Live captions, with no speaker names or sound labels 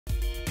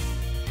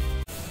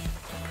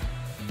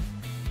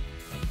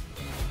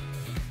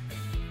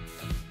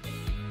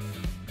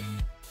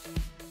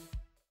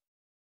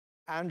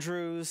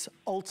Andrew's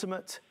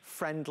Ultimate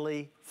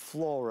Friendly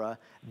Flora.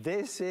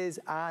 This is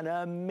an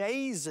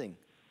amazing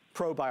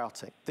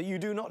probiotic that you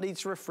do not need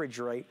to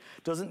refrigerate,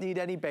 doesn't need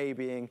any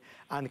babying,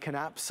 and can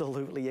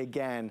absolutely,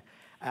 again,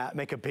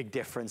 make a big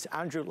difference.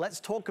 Andrew, let's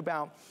talk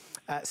about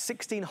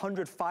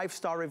 1,600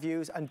 five-star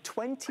reviews and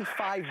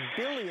 25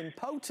 billion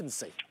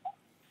potency.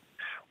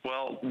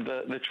 Well,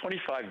 the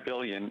 25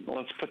 billion,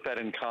 let's put that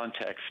in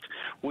context.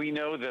 We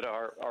know that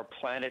our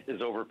planet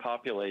is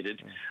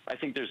overpopulated. I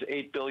think there's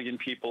 8 billion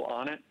people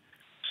on it.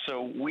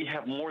 So we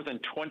have more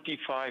than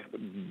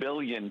 25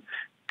 billion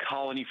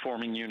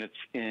colony-forming units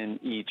in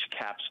each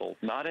capsule,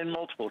 not in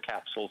multiple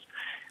capsules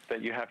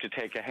that you have to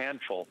take a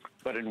handful,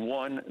 but in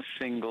one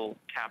single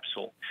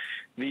capsule.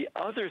 The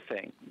other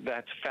thing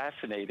that's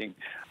fascinating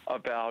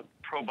about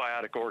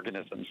probiotic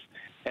organisms,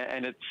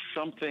 and it's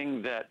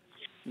something that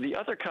the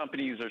other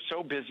companies are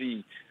so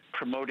busy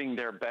promoting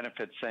their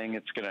benefits, saying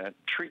it's going to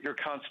treat your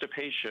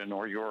constipation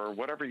or your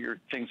whatever your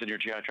things in your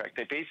GI tract.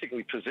 They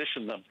basically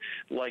position them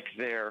like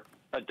they're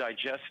a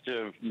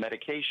digestive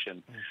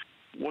medication.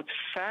 What's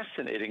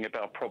fascinating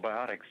about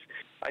probiotics,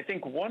 I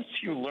think once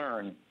you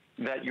learn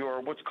that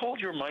what's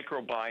called your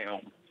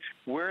microbiome,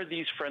 where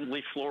these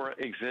friendly flora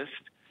exist,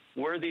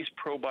 where these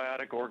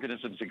probiotic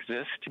organisms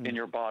exist in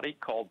your body,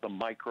 called the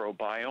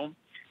microbiome,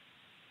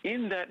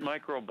 in that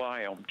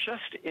microbiome,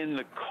 just in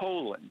the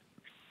colon,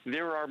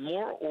 there are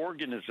more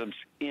organisms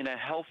in a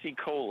healthy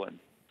colon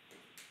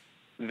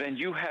than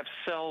you have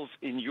cells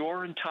in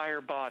your entire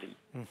body.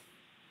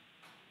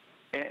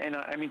 And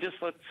I mean, just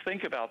let's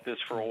think about this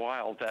for a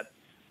while, that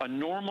a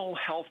normal,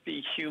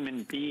 healthy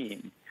human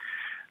being,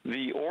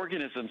 the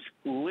organisms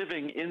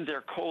living in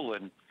their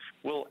colon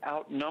will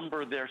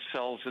outnumber their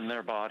cells in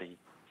their body.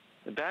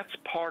 That's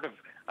part of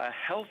a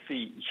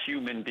healthy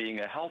human being,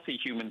 a healthy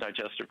human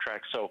digestive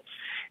tract. So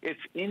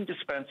it's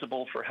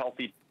indispensable for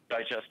healthy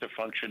digestive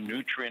function,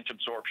 nutrient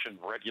absorption,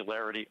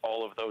 regularity,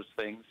 all of those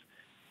things.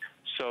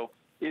 So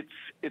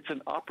it's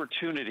an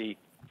opportunity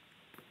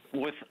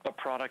with a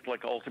product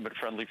like Ultimate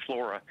Friendly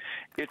Flora.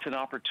 It's an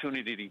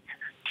opportunity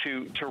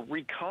to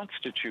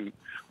reconstitute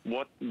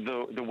what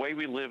the way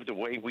we live, the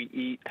way we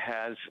eat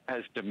has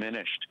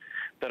diminished.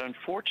 That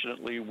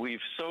unfortunately we've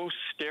so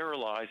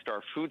sterilized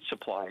our food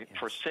supply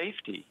for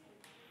safety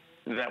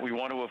that we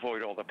want to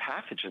avoid all the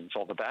pathogens,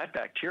 all the bad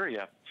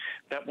bacteria,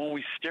 that when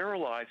we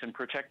sterilize and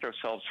protect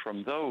ourselves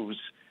from those,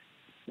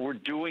 we're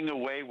doing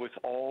away with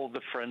all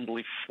the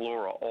friendly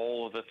flora,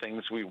 all of the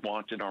things we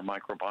want in our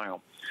microbiome.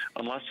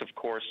 Unless, of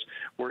course,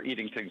 we're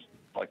eating things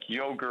like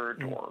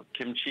yogurt or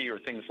kimchi or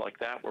things like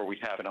that where we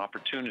have an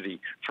opportunity,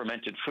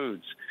 fermented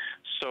foods.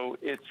 So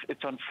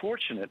it's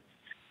unfortunate,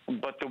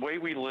 but the way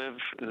we live,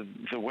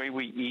 the way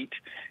we eat,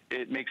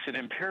 it makes it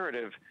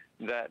imperative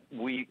that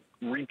we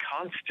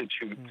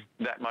reconstitute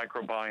that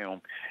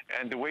microbiome.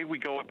 And the way we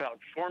go about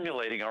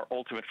formulating our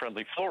Ultimate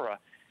Friendly Flora,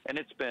 and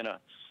it's been a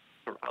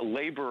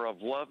labor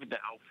of love now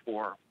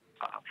for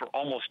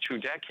almost 2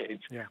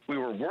 decades. We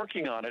were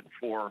working on it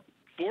for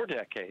 4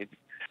 decades,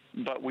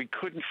 but we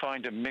couldn't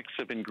find a mix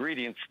of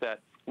ingredients that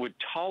would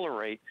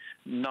tolerate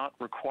not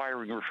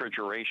requiring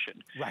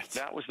refrigeration.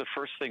 That was the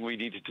first thing we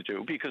needed to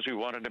do, because we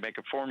wanted to make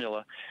a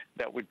formula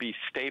that would be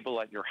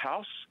stable at your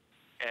house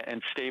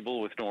and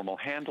stable with normal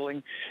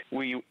handling.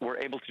 We were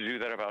able to do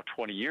that about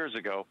 20 years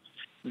ago.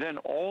 Then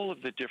all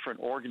of the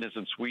different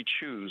organisms we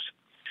choose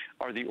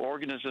are the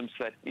organisms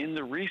that in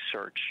the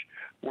research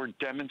were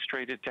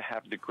demonstrated to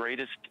have the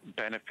greatest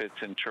benefits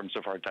in terms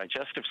of our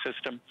digestive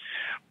system,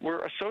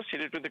 were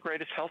associated with the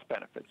greatest health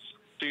benefits.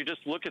 So you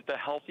just look at the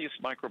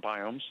healthiest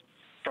microbiomes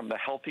from the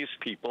healthiest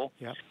people,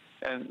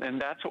 and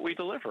that's what we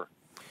deliver.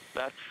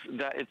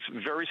 It's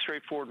very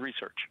straightforward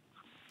research.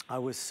 I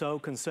was so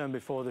concerned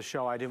before the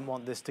show I didn't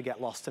want this to get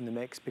lost in the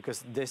mix,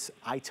 because this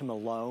item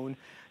alone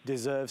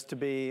deserves to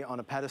be on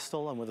a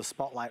pedestal and with a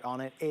spotlight on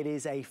it. It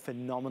is a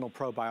phenomenal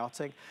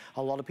probiotic.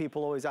 A lot of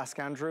people always ask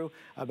Andrew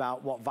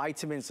about what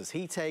vitamins does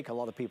he take. A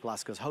lot of people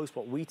ask us hosts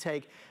what we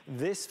take.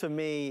 This for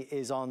me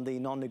is on the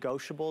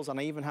non-negotiables, and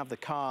I even have the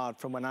card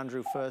from when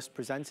Andrew first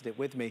presented it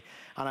with me,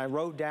 and I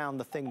wrote down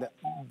the thing that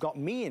got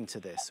me into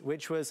this,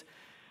 which was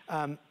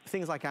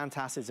things like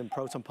antacids and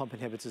proton pump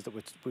inhibitors that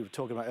we were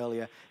talking about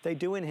earlier. They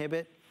do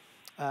inhibit,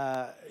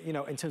 you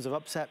know, in terms of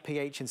upset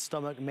pH in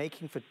stomach,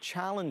 making for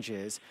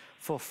challenges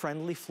for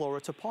friendly flora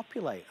to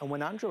populate. And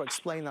when Andrew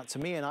explained that to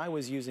me, and I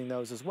was using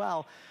those as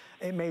well,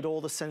 it made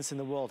all the sense in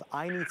the world.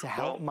 I need to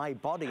help my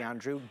body,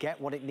 Andrew, get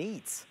what it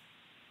needs.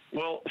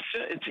 Well,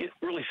 it's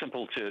really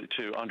simple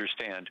to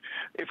understand.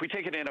 If we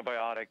take an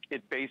antibiotic,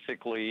 it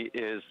basically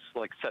is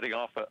like setting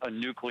off a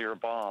nuclear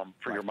bomb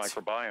for your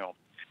microbiome.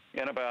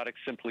 Antibiotics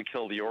simply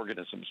kill the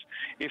organisms.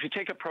 If you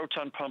take a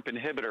proton pump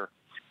inhibitor,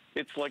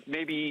 it's like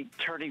maybe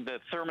turning the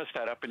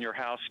thermostat up in your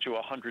house to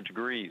 100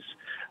 degrees.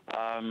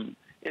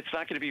 It's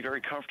not going to be very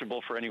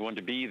comfortable for anyone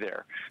to be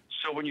there.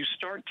 So when you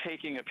start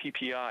taking a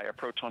PPI, a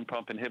proton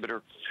pump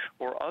inhibitor,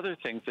 or other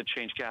things that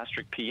change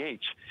gastric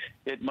pH,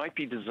 it might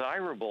be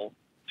desirable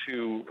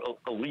to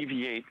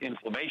alleviate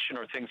inflammation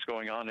or things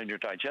going on in your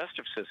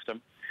digestive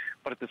system,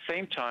 but at the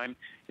same time,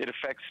 it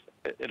affects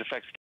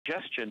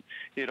digestion,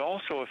 it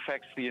also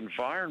affects the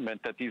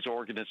environment that these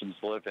organisms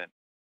live in.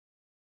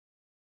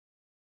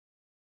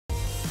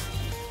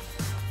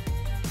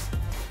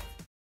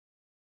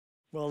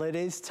 Well, it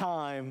is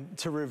time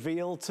to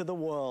reveal to the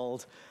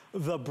world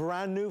the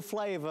brand new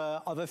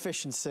flavor of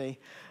efficiency.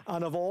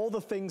 And of all the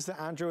things that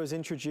Andrew has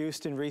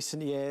introduced in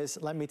recent years,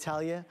 let me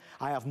tell you,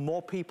 I have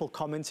more people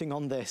commenting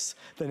on this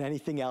than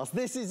anything else.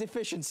 This is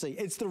efficiency.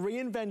 It's the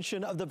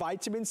reinvention of the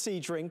vitamin C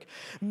drink.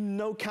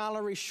 No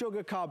calories,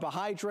 sugar,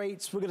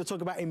 carbohydrates. We're going to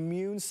talk about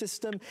immune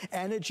system,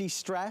 energy,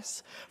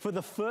 stress. For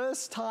the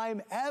first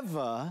time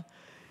ever,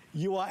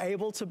 you are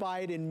able to buy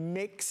it in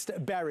mixed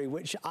berry,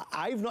 which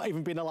I've not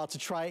even been allowed to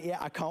try it yet.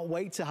 I can't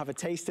wait to have a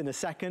taste in a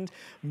second.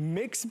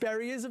 Mixed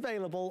berry is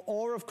available,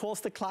 or of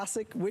course the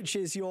classic, which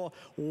is your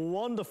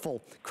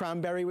wonderful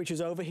cranberry, which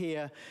is over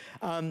here.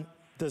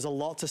 There's a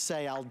lot to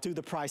say. I'll do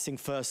the pricing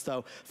first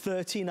though.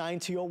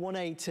 $30.90 or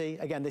 $180.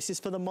 Again, this is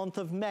for the month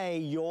of May.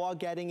 You're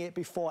getting it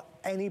before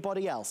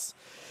anybody else.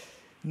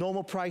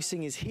 Normal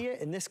pricing is here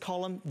in this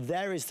column.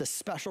 There is the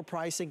special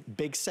pricing,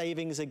 big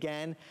savings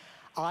again.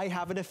 I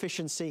have an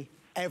efficiency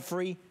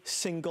every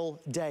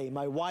single day.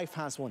 My wife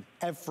has one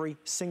every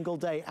single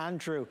day.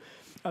 Andrew,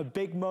 a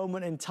big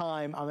moment in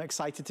time. I'm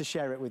excited to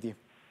share it with you.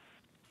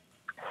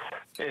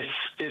 It's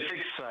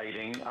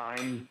exciting.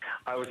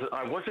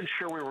 I wasn't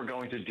sure we were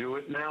going to do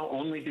it now,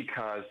 only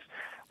because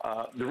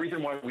the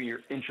reason why we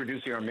are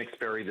introducing our mixed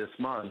berry this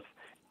month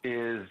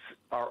is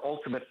our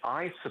ultimate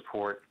eye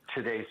support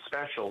today's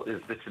special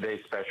is the today's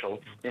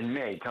special in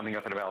May, coming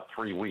up in about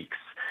 3 weeks.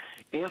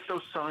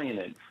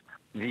 Anthocyanins,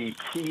 the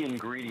key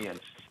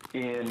ingredients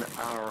in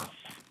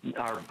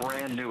our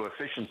brand new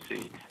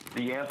efficiency.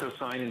 The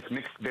anthocyanins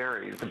mixed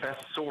berries, the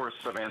best source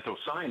of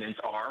anthocyanins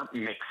are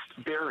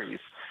mixed berries,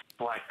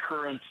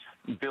 blackcurrant,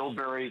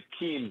 bilberry,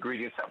 key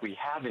ingredients that we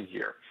have in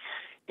here.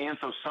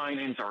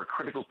 Anthocyanins are a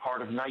critical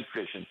part of night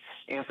vision.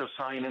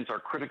 Anthocyanins are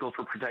critical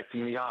for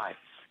protecting the eye,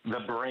 the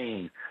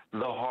brain, the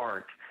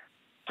heart,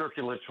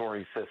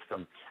 circulatory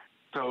system.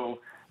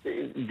 So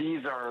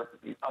these are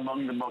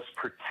among the most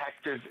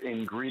protective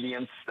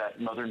ingredients that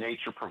Mother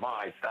Nature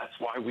provides. That's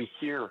why we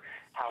hear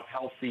how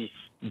healthy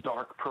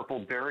dark purple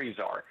berries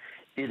are.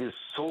 It is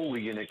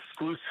solely and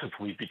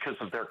exclusively because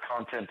of their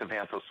content of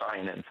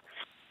anthocyanins.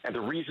 And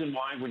the reason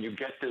why, when you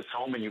get this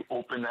home and you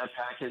open that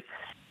packet,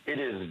 it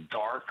is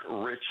dark,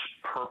 rich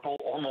purple,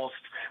 almost,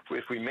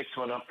 if we mix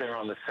one up there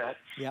on the set,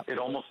 yep, it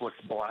almost looks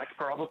black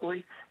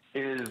probably,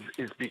 is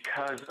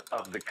because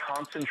of the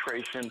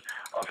concentration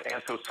of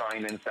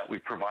anthocyanins that we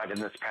provide in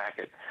this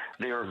packet.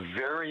 They are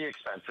very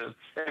expensive.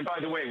 And by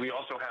the way, we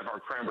also have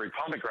our cranberry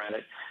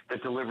pomegranate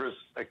that delivers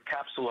a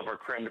capsule of our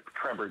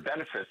cranberry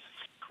benefits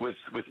with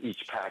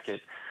each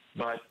packet.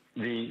 But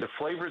the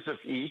flavors of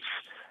each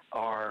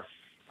are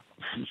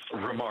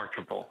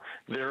remarkable.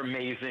 They're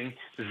amazing.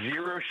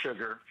 0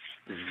 sugar,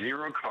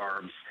 0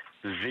 carbs,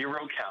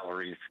 0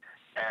 calories.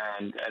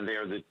 And they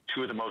are the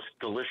 2 of the most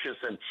delicious.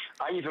 And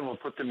I even will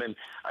put them in,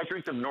 I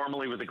drink them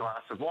normally with a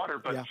glass of water,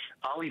 but yeah,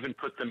 I'll even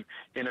put them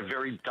in a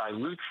very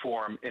dilute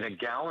form in a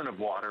gallon of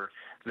water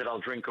that I'll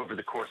drink over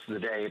the course of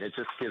the day. And it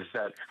just gives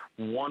that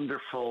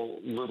wonderful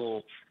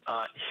little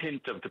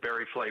hint of the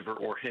berry flavor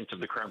or hint of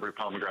the cranberry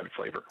pomegranate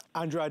flavor.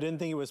 Andrew, I didn't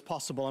think it was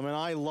possible. I mean,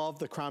 I love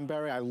the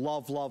cranberry. I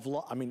love.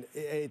 I mean,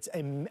 it's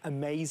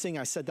amazing.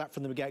 I said that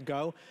from the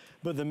get-go.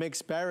 But the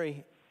mixed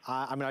berry,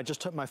 I mean, I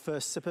just took my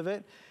first sip of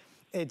it.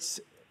 It's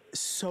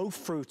so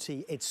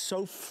fruity, it's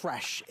so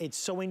fresh, it's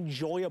so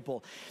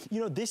enjoyable. You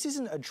know, this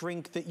isn't a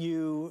drink that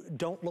you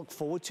don't look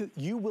forward to.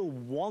 You will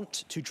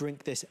want to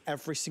drink this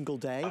every single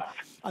day,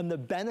 and the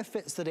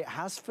benefits that it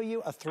has for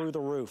you are through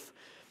the roof.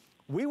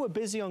 We were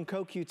busy on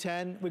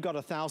CoQ10. We got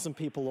 1,000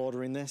 people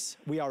ordering this.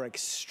 We are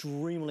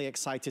extremely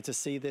excited to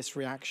see this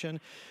reaction.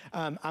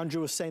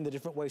 Andrew was saying the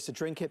different ways to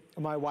drink it.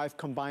 My wife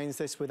combines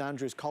this with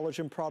Andrew's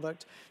collagen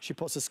product. She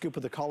puts a scoop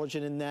of the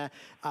collagen in there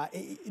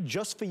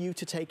just for you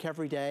to take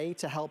every day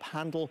to help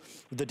handle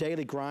the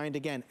daily grind.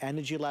 Again,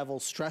 energy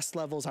levels, stress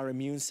levels, our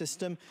immune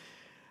system.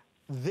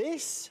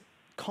 This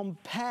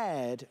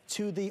compared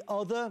to the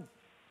other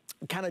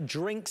kind of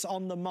drinks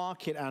on the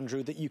market,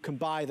 Andrew, that you can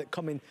buy that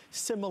come in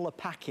similar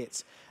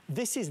packets.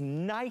 This is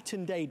night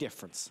and day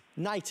difference,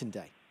 night and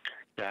day.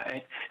 Yeah,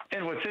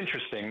 and what's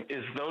interesting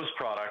is those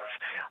products,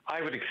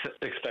 I would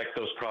expect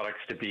those products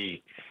to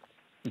be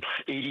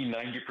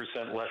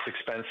 80–90% less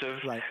expensive,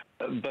 right,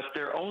 but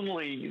they're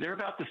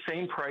about the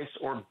same price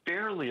or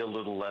barely a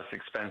little less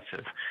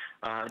expensive.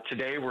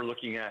 Today we're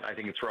looking at, I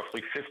think it's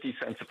roughly 50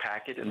 cents a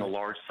packet in the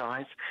large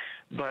size.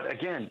 But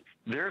again,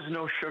 there's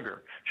no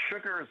sugar.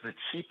 Sugar is the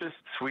cheapest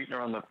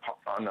sweetener on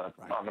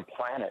the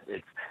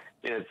planet.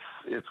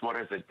 It's what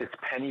is it? It's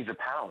pennies a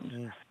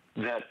pound.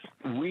 That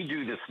we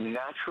do this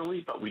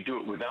naturally, but we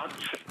do it without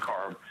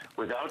carb,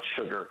 without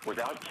sugar,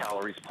 without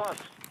calories. Plus,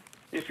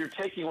 if you're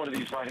taking one of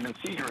these vitamin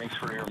C drinks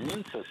for your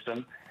immune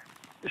system,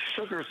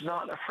 sugar is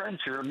not a friend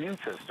to your immune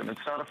system.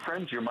 It's not a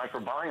friend to your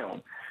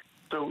microbiome.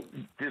 So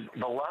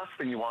the last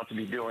thing you want to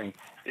be doing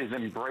is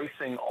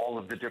embracing all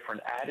of the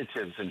different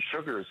additives and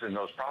sugars in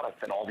those products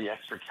and all the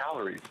extra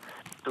calories.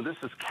 So this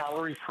is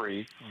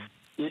calorie-free.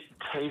 It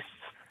tastes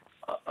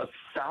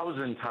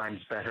 1,000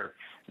 times better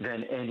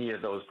than any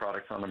of those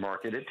products on the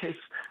market. It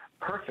tastes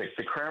perfect.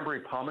 The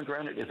cranberry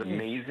pomegranate is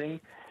amazing.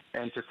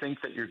 And to think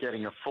that you're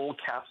getting a full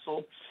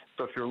capsule,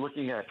 so if you're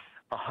looking at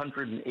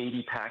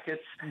 180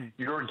 packets,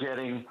 you're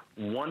getting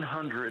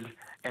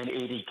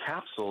 180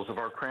 capsules of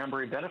our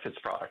cranberry benefits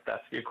product.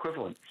 That's the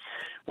equivalent.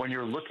 When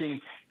you're looking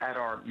at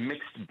our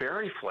mixed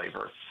berry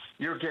flavor,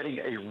 you're getting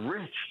a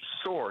rich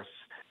source,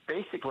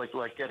 basically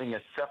like getting a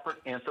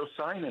separate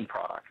anthocyanin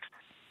product,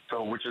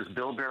 so which is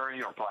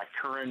bilberry or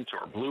blackcurrant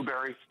or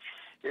blueberry.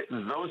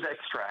 Those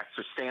extracts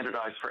are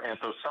standardized for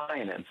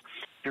anthocyanins.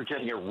 You're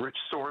getting a rich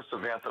source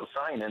of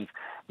anthocyanins.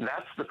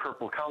 That's the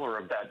purple color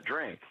of that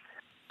drink.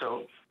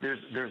 So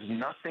there's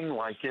nothing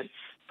like it.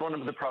 It's one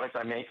of the products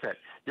I make that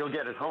you'll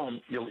get at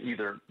home. You'll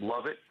either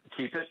love it,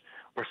 keep it,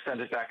 or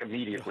send it back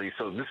immediately.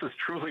 So this is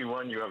truly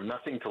one you have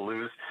nothing to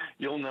lose.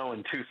 You'll know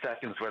in 2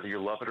 seconds whether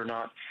you love it or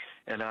not.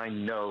 And I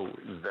know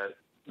that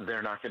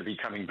they're not going to be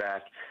coming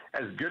back.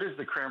 As good as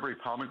the cranberry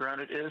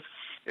pomegranate is,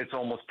 it's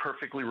almost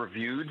perfectly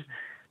reviewed.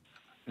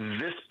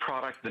 This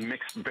product, the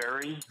mixed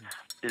berry,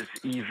 is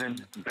even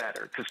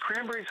better because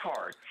cranberry's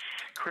hard.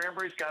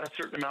 Cranberry's got a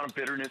certain amount of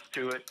bitterness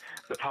to it.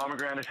 The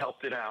pomegranate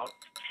helped it out,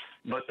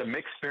 but the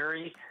mixed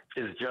berry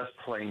is just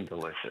plain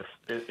delicious.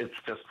 It's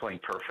just plain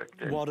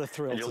perfect. What a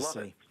thrill to see.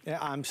 It. Yeah,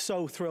 I'm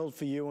so thrilled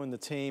for you and the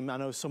team. I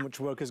know so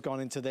much work has gone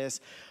into this.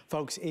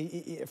 Folks,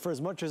 for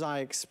as much as I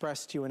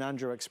express to you and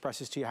Andrew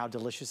expresses to you how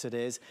delicious it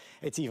is,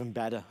 it's even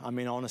better. I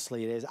mean,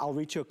 honestly, it is. I'll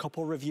read you a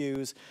couple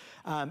reviews.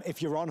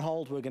 If you're on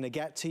hold, we're going to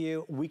get to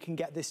you. We can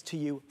get this to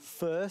you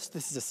first.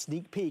 This is a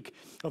sneak peek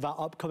of our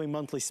upcoming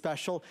monthly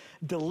special.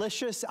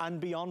 Delicious and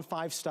beyond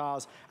 5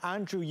 stars.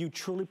 Andrew, you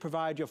truly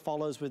provide your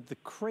followers with the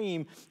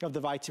cream of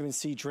the vitamin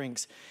C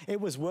drinks. It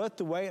was worth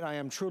the wait. I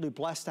am truly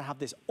blessed to have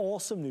this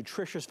awesome,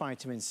 nutritious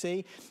vitamin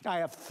C. I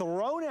have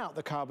thrown out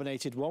the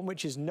carbonated one,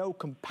 which is no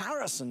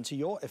comparison to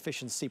your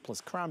efficiency plus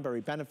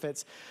cranberry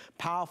benefits.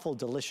 Powerful,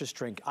 delicious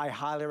drink. I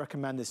highly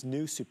recommend this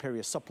new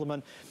superior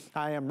supplement.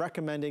 I am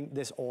recommending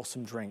this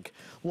awesome drink.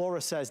 Laura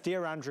says,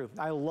 dear Andrew,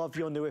 I love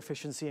your new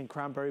efficiency and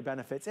cranberry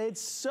benefits.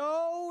 It's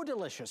so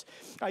delicious.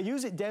 I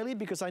use it daily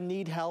because I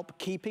need help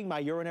keeping my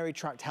urinary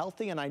tract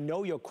healthy, and I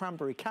know your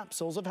cranberry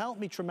capsules have helped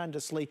me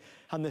tremendously,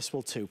 and this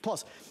will too.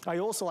 Plus, I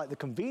also like the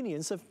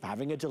convenience of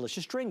having a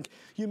delicious drink.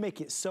 You make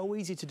it so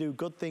easy to do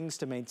good things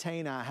to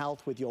maintain our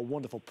health with your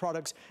wonderful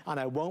products, and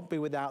I won't be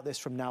without this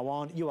from now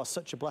on. You are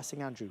such a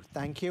blessing, Andrew.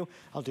 Thank you.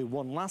 I'll do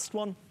one last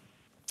one.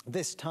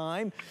 This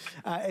time,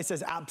 it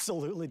says,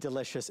 absolutely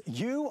delicious.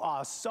 You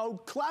are so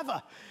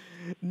clever.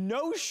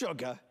 No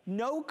sugar,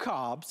 no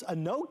carbs,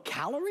 and no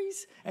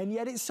calories, and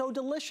yet it's so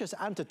delicious.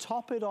 And to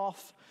top it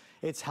off,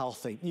 it's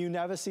healthy. You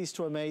never cease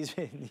to amaze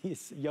me,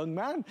 young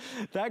man.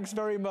 Thanks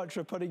very much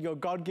for putting your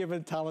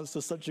God-given talents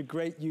to such a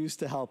great use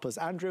to help us.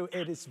 Andrew,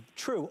 it is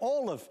true.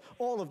 All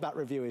of that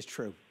review is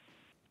true.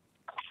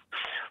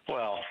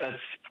 Well,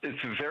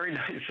 it's very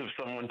nice of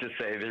someone to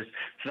say. It's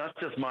not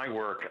just my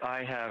work.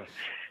 I have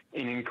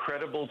an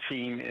incredible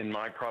team in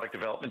my product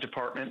development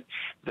department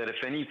that,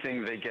 if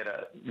anything, they get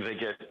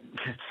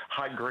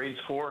high grades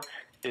for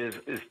is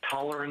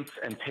tolerance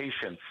and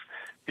patience,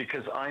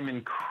 because I'm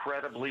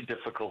incredibly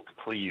difficult to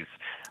please.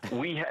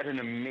 We had an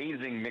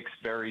amazing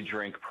mixed berry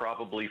drink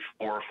probably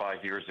 4 or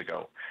 5 years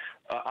ago.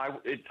 I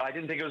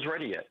didn't think it was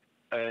ready yet.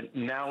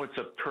 Now it's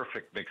a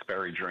perfect mixed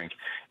berry drink.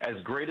 As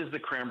great as the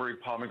cranberry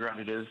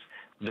pomegranate is,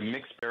 the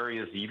mixed berry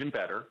is even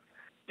better.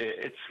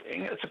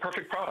 It's a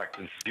perfect product.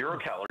 It's 0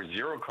 calories,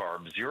 0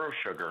 carbs, 0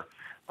 sugar.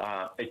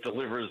 It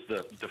delivers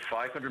the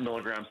 500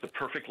 milligrams, the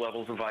perfect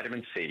levels of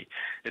vitamin C.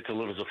 It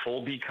delivers a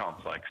full B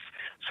complex.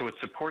 So it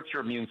supports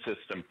your immune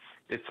system.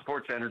 It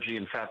supports energy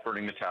and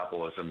fat-burning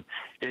metabolism.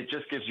 It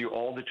just gives you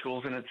all the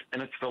tools, and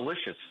it's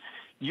delicious.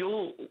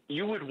 You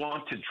would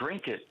want to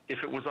drink it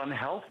if it was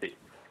unhealthy.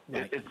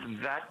 Right. It's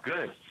that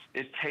good.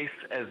 It tastes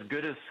as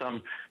good as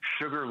some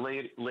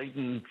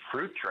sugar-laden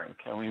fruit drink.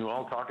 I mean, we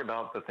all talk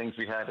about the things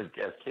we had as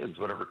kids,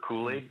 whatever,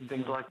 Kool-Aid and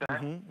things like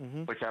that,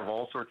 which have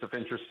all sorts of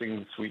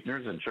interesting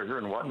sweeteners and sugar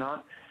and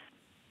whatnot.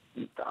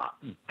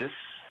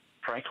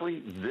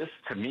 Frankly, this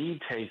to me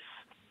tastes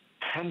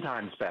 10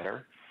 times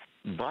better,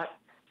 but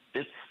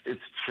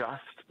it's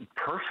just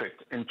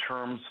perfect in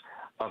terms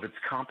of its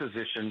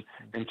composition,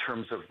 in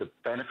terms of the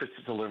benefits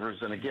it delivers.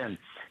 And again,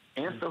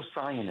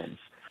 anthocyanins.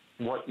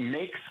 What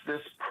makes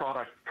this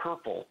product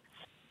purple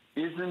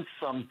isn't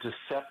some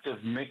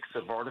deceptive mix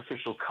of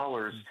artificial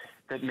colors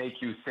that make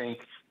you think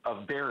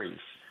of berries.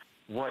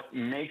 What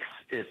makes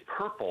it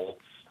purple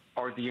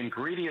are the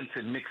ingredients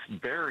in mixed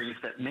berries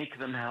that make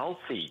them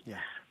healthy. Yeah.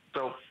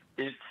 So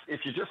if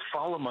you just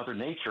follow Mother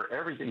Nature,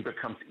 everything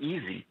becomes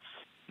easy.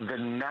 The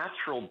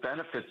natural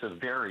benefits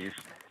of berries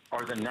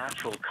are the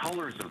natural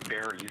colors of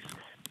berries.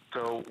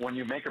 So when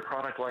you make a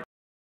product like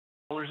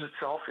colors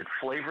itself, it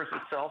flavors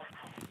itself,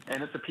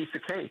 and it's a piece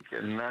of cake.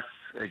 And that's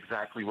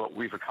exactly what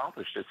we've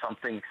accomplished. It's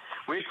something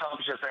we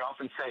accomplish, as I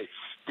often say,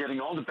 getting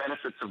all the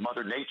benefits of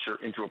Mother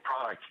Nature into a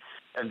product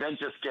and then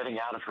just getting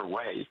out of her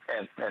way.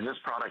 And this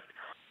product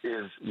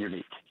is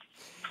unique.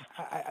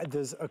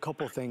 There's a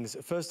couple things.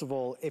 First of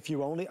all, if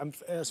you only,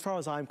 as far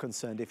as I'm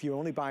concerned, if you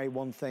only buy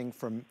one thing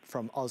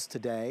from us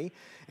today,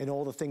 in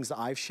all the things that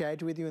I've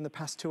shared with you in the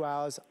past 2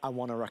 hours, I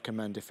want to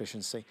recommend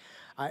Efficiency.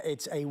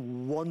 It's a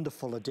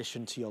wonderful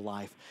addition to your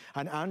life.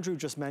 And Andrew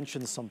just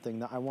mentioned something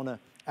that I want to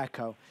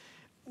echo.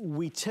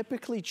 We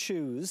typically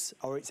choose,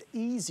 or it's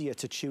easier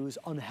to choose,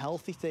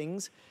 unhealthy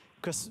things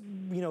because,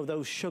 you know,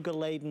 those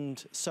sugar-laden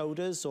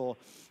sodas or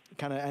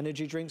kind of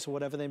energy drinks or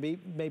whatever they be,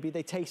 maybe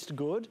they taste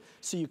good,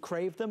 so you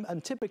crave them.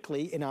 And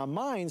typically, in our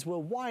minds, we're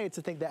wired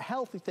to think that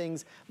healthy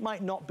things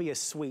might not be as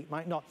sweet,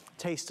 might not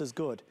taste as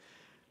good.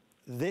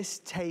 This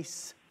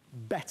tastes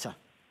better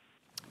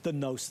than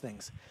those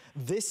things.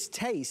 This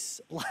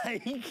tastes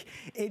like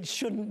it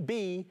shouldn't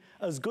be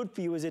as good for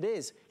you as it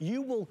is.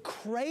 You will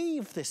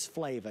crave this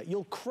flavor.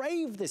 You'll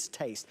crave this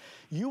taste.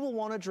 You will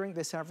want to drink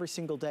this every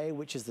single day,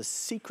 which is the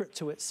secret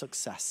to its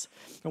success.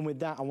 And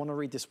with that, I want to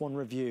read this one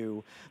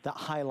review that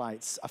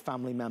highlights a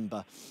family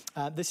member.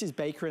 This is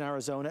Baker in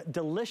Arizona.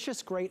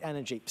 Delicious, great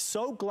energy.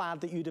 So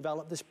glad that you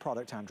developed this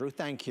product, Andrew.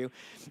 Thank you.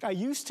 I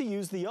used to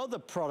use the other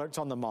product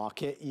on the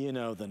market, you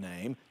know the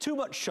name, too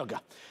much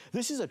sugar.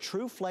 This is a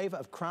true flavor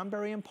of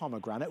cranberry and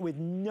pomegranate with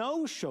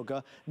no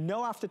sugar,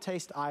 no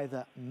aftertaste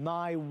either.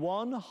 My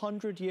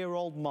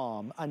 100-year-old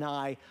mom and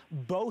I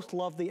both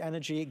love the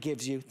energy it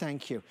gives you.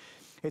 Thank you.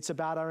 It's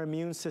about our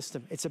immune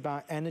system. It's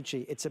about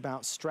energy. It's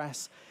about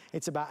stress.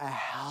 It's about a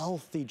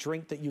healthy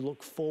drink that you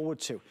look forward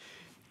to.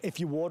 If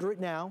you order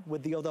it now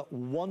with the other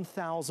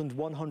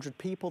 1,100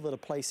 people that are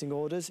placing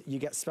orders, you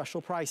get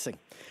special pricing.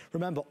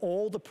 Remember,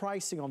 all the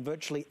pricing on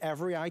virtually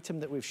every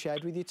item that we've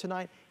shared with you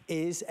tonight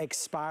is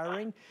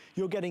expiring.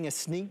 You're getting a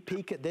sneak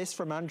peek at this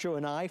from Andrew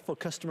and I for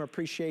Customer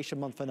Appreciation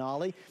Month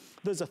finale.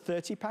 There's a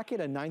 30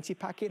 packet, a 90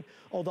 packet,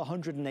 or the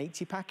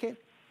 180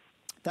 packet.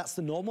 That's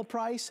the normal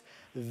price.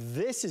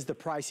 This is the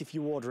price if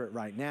you order it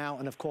right now.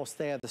 And of course,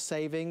 they are the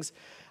savings.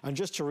 And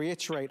just to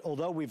reiterate,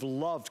 although we've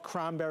loved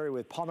cranberry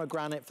with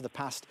pomegranate for the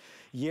past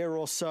year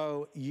or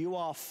so, you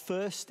are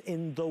first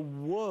in the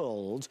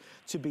world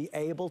to be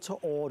able to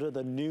order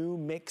the new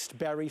mixed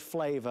berry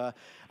flavor.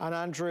 And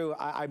Andrew,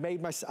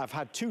 I've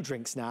had 2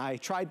 drinks now. I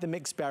tried the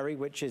mixed berry,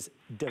 which is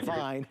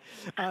divine.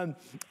 And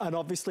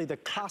obviously the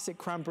classic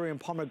cranberry and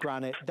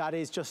pomegranate, that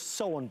is just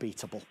so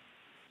unbeatable.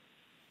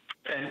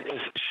 And as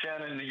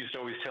Shannon used to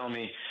always tell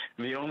me,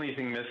 the only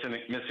thing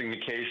missing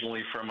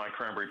occasionally from my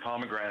cranberry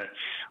pomegranate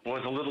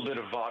was a little bit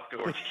of vodka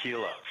or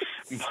tequila.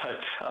 But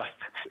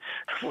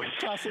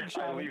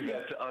I leave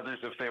that to others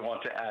if they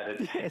want to add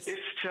it. Yes.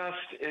 It's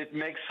just, it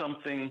makes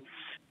something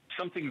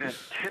that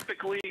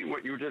typically,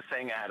 what you were just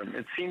saying, Adam,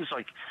 it seems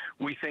like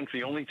we think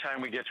the only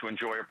time we get to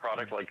enjoy a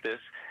product like this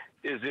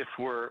is if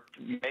we're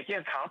making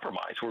a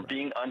compromise. We're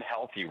being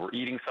unhealthy. We're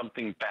eating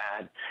something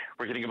bad.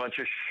 We're getting a bunch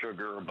of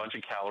sugar, a bunch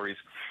of calories.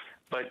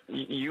 But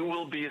you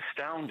will be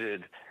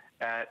astounded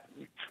at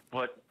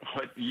what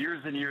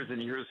years and years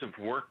and years of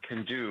work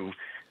can do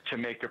to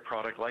make a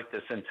product like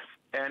this.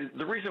 And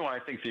the reason why I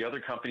think the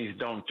other companies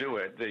don't do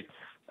it,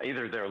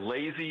 either they're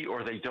lazy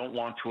or they don't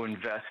want to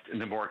invest in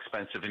the more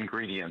expensive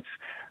ingredients.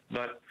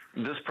 But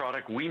this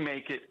product, we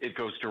make it, it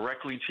goes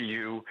directly to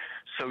you,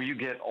 so you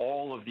get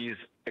all of these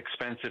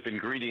expensive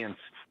ingredients,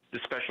 the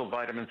special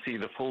vitamin C,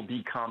 the full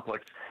B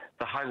complex,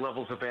 the high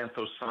levels of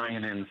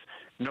anthocyanins,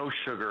 no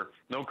sugar,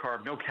 no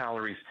carb, no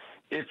calories.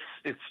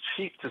 It's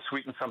cheap to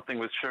sweeten something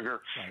with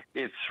sugar. Right.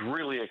 It's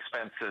really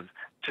expensive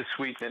to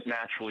sweeten it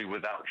naturally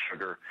without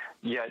sugar.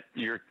 Yet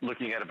you're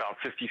looking at about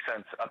 50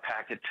 cents a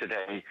packet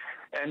today,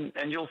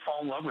 and you'll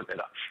fall in love with it.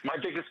 My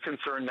biggest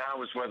concern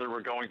now is whether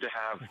we're going to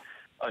have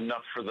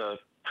enough for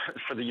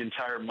the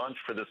entire month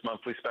for this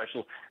monthly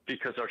special,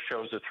 because our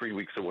shows are 3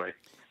 weeks away.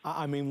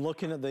 I mean,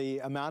 looking at the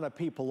amount of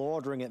people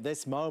ordering at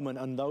this moment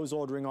and those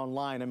ordering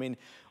online, I mean,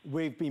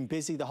 we've been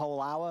busy the whole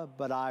hour,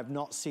 but I've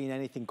not seen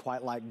anything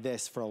quite like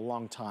this for a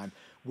long time.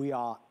 We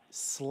are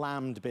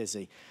slammed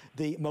busy.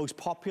 The most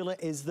popular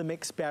is the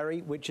mixed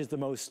berry, which is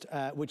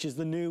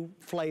the new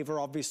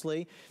flavor,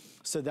 obviously.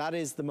 So that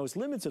is the most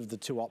limited of the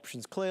 2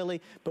 options,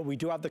 clearly, but we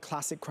do have the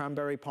classic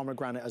cranberry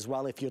pomegranate as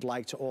well if you'd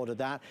like to order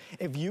that.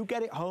 If you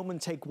get it home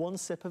and take 1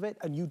 sip of it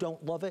and you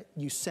don't love it,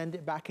 you send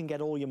it back and get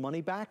all your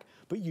money back,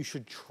 but you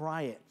should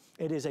try it.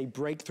 It is a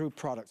breakthrough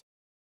product.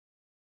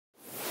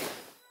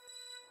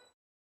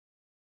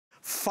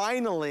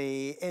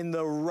 Finally, in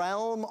the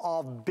realm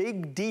of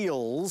big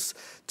deals,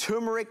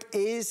 turmeric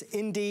is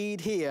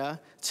indeed here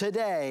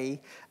today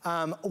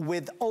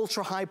with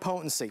ultra high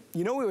potency.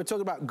 You know, we were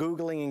talking about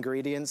Googling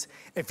ingredients.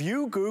 If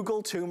you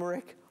Google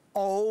turmeric,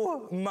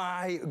 oh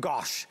my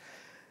gosh.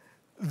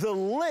 The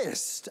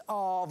list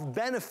of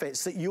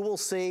benefits that you will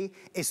see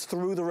is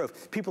through the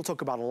roof. People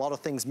talk about a lot of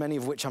things, many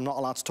of which I'm not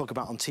allowed to talk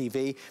about on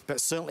TV, but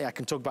certainly I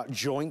can talk about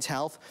joint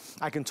health.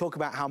 I can talk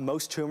about how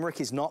most turmeric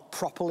is not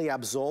properly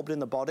absorbed in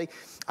the body.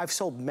 I've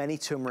sold many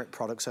turmeric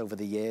products over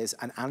the years,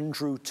 and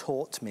Andrew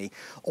taught me,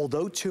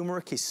 although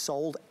turmeric is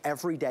sold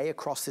every day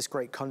across this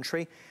great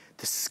country,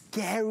 The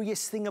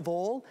scariest thing of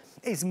all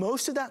is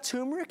most of that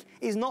turmeric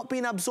is not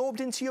being absorbed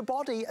into your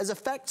body as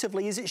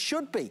effectively as it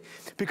should be,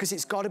 because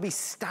it's got to be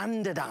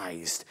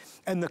standardized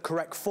in the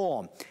correct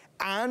form.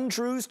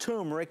 Andrew's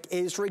turmeric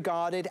is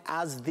regarded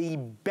as the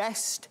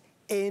best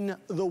in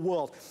the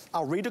world.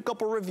 I'll read a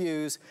couple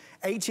reviews.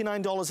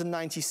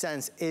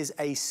 $89.90 is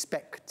a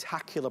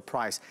spectacular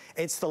price.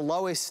 It's the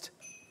lowest.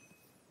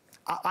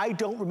 I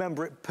don't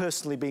remember it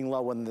personally being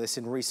lower than this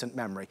in recent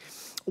memory.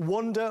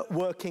 Wonder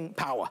working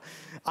power.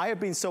 I have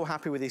been so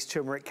happy with these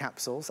turmeric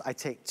capsules. I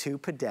take 2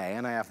 per day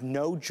and I have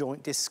no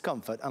joint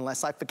discomfort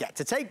unless I forget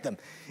to take them.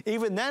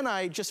 Even then,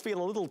 I just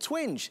feel a little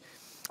twinge.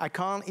 I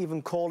can't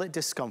even call it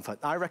discomfort.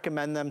 I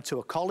recommend them to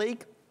a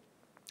colleague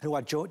who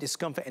had joint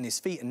discomfort in his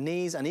feet and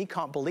knees, and he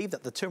can't believe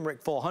that the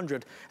Turmeric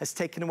 400 has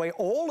taken away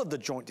all of the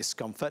joint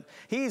discomfort.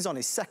 He's on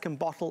his 2nd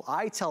bottle.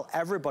 I tell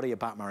everybody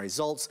about my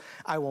results.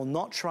 I will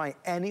not try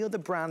any other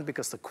brand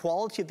because the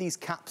quality of these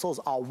capsules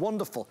are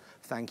wonderful.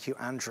 Thank you,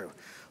 Andrew.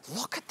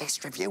 Look at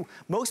this review.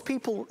 Most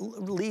people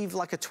leave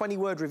like a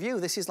 20-word review.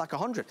 This is like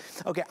 100.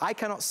 Okay, I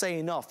cannot say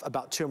enough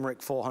about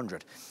Turmeric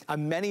 400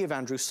 and many of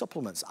Andrew's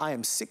supplements. I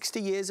am 60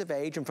 years of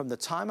age, and from the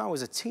time I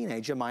was a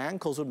teenager, my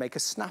ankles would make a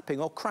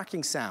snapping or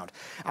cracking sound.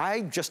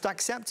 I just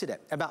accepted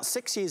it. About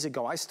 6 years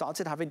ago, I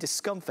started having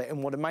discomfort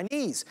in one of my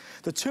knees.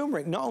 The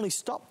turmeric not only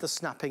stopped the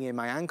snapping in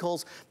my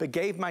ankles, but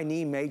gave my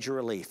knee major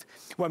relief.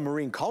 When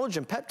marine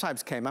collagen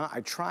peptides came out, I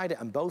tried it,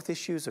 and both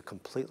issues are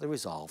completely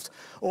resolved.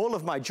 All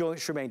of my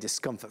joints remain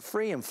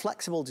discomfort-free and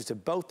flexible due to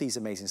both these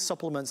amazing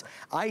supplements.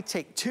 I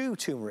take 2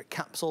 turmeric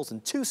capsules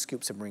and 2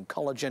 scoops of marine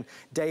collagen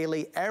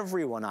daily.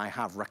 Everyone I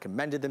have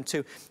recommended them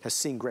to has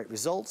seen great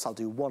results. I'll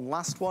do one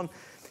last one.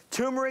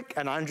 Turmeric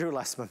and Andrew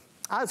Lessman.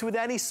 As with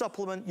any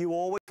supplement, you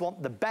always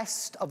want the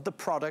best of the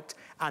product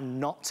and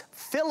not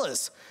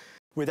fillers.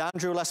 With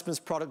Andrew Lessman's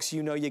products,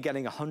 you know you're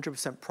getting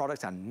 100%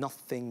 product and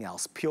nothing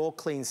else. Pure,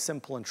 clean,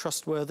 simple, and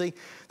trustworthy.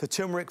 The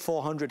Turmeric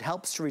 400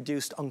 helps to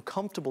reduce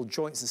uncomfortable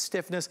joints and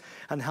stiffness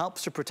and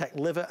helps to protect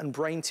liver and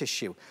brain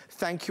tissue.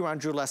 Thank you,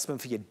 Andrew Lessman,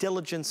 for your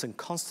diligence and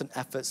constant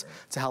efforts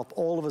to help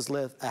all of us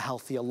live a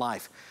healthier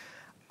life.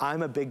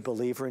 I'm a big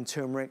believer in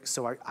turmeric,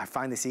 so I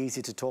find this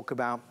easy to talk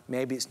about.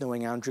 Maybe it's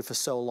knowing Andrew for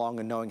so long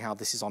and knowing how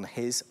this is on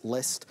his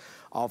list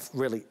of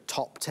really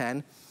top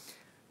 10.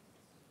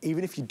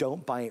 Even if you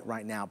don't buy it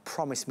right now,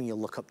 promise me you'll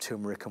look up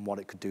turmeric and what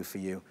it could do for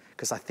you,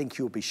 because I think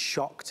you'll be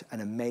shocked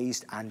and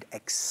amazed and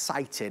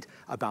excited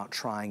about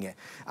trying it.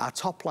 Our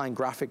top line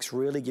graphics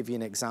really give you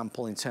an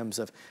example in terms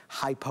of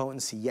high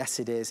potency. Yes,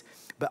 it is,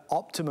 but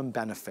optimum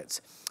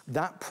benefits.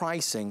 That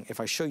pricing,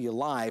 if I show you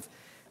live,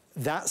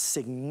 that's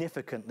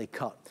significantly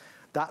cut.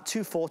 That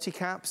 240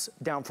 caps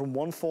down from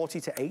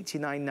 $140 to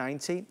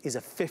 $89.90 is a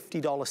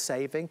 $50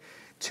 saving.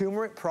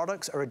 Turmeric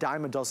products are a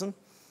dime a dozen.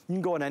 You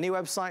can go on any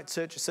website,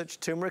 search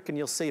turmeric, and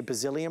you'll see a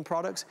bazillion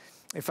products.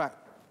 In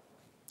fact,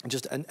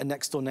 just a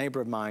next door neighbor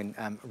of mine,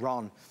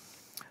 Ron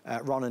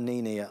and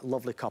Nini, a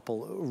lovely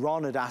couple.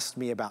 Ron had asked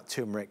me about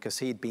turmeric because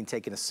he'd been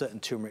taking a certain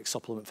turmeric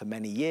supplement for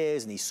many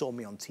years, and he saw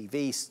me on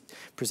TV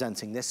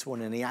presenting this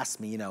one, and he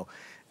asked me, you know,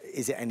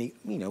 is it any,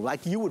 you know,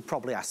 like you would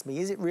probably ask me,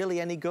 is it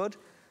really any good?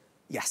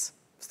 Yes,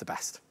 it's the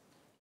best.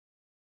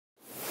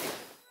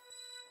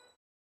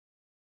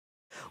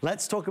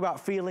 Let's talk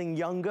about feeling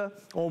younger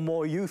or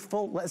more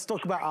youthful. Let's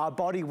talk about our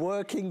body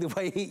working the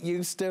way it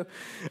used to,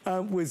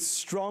 with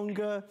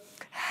stronger,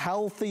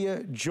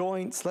 healthier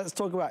joints. Let's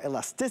talk about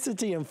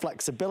elasticity and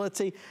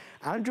flexibility.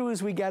 Andrew,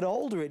 as we get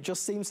older, it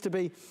just seems to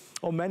be,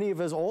 or many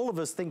of us, all of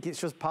us think it's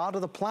just part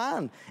of the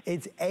plan.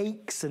 It's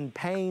aches and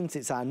pains.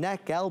 It's our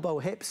neck, elbow,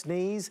 hips,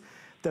 knees.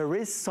 There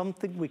is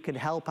something we can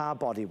help our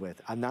body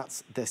with, and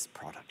that's this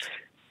product.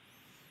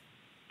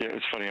 Yeah,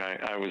 it's funny.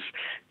 I was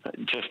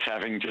just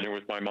having dinner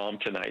with my mom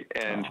tonight,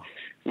 and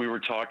we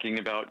were talking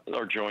about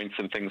our joints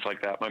and things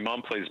like that. My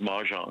mom plays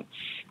mahjong,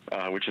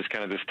 which is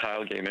kind of this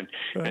tile game,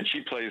 and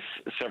she plays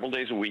several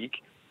days a week,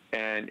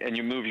 and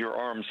you move your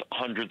arms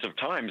hundreds of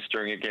times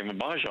during a game of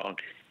mahjong.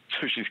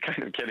 So she's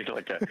kind of getting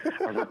like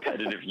a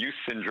repetitive use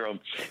syndrome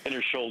in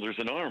her shoulders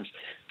and arms.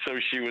 So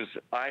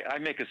I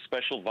make a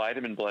special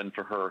vitamin blend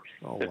for her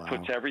that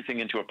puts everything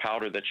into a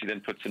powder that she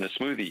then puts in a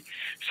smoothie.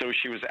 So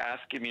she was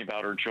asking me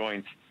about her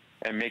joints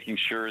and making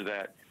sure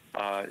that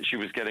she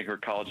was getting her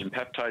collagen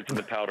peptides in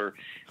the powder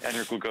and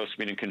her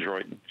glucosamine and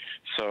chondroitin.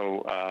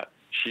 So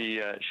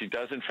she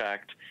does, in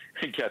fact,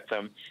 get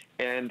them.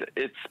 And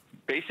it's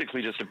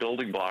basically just a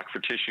building block for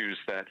tissues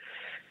that,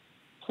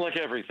 like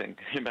everything,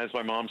 as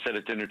my mom said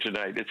at dinner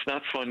tonight, it's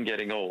not fun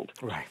getting old.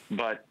 Right.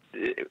 But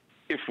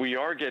if we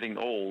are getting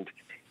old,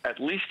 at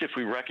least if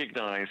we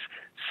recognize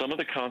some of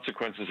the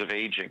consequences of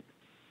aging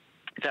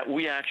that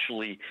we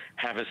actually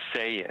have a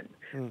say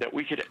in, that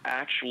we could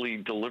actually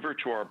deliver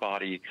to our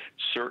body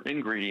certain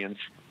ingredients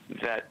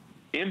that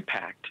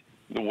impact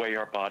the way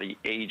our body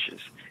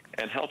ages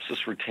and helps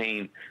us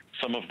retain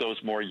some of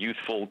those more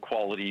youthful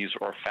qualities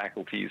or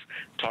faculties.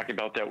 Talking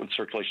about that with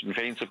circulation and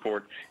vein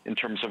support in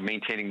terms of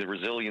maintaining the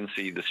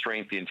resiliency, the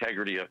strength, the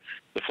integrity, of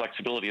the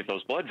flexibility of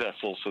those blood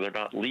vessels so they're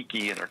not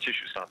leaky and our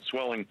tissue's not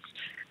swelling.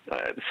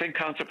 same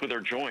concept with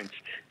our joints,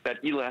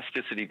 that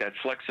elasticity, that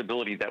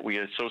flexibility that we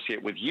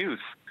associate with youth.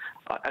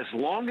 As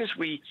long as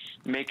we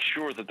make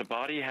sure that the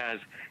body has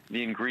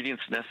the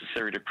ingredients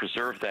necessary to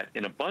preserve that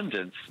in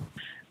abundance,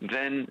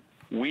 then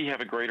we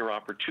have a greater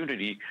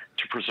opportunity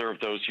to preserve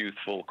those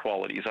youthful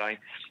qualities. I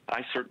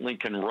certainly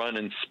can run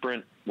and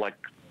sprint like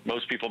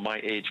most people my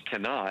age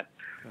cannot,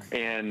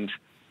 and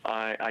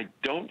I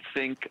don't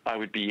think I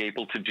would be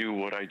able to do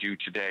what I do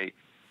today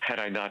had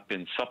I not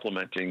been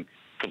supplementing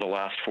for the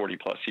last 40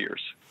 plus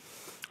years.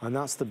 And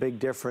that's the big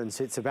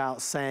difference. It's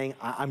about saying,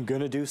 I'm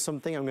going to do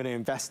something. I'm going to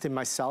invest in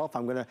myself.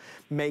 I'm going to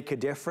make a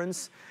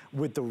difference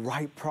with the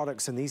right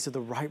products. And these are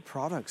the right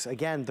products.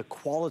 Again, the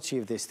quality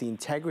of this, the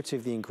integrity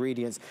of the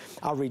ingredients.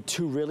 I'll read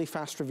 2 really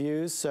fast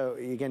reviews. So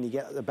again, you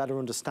get a better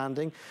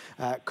understanding.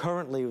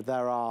 Currently,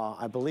 there are,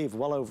 I believe,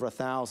 well over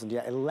 1,000,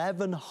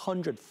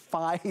 1,100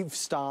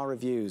 5-star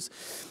reviews.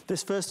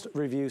 This first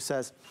review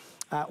says,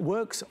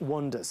 works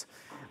wonders.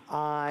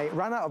 I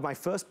ran out of my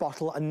first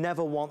bottle and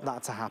never want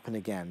that to happen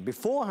again.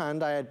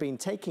 Beforehand, I had been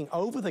taking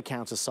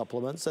over-the-counter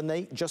supplements and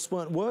they just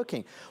weren't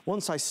working.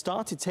 Once I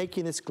started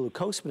taking this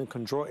glucosamine and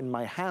chondroitin,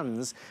 my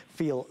hands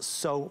feel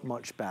so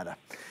much better.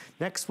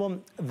 Next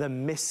one, the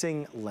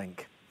missing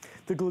link.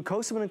 The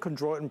glucosamine and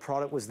chondroitin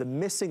product was the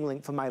missing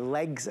link for my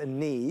legs and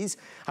knees.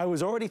 I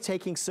was already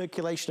taking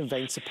circulation and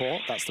vein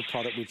support. That's the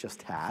product we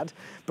just had.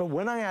 But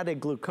when I added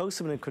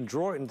glucosamine and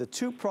chondroitin, the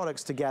 2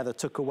 products together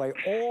took away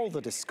all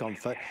the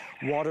discomfort.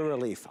 What a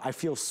relief. I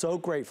feel so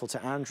grateful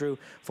to Andrew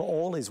for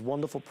all his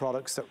wonderful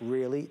products that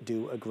really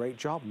do a great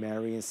job.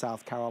 Mary in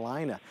South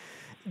Carolina.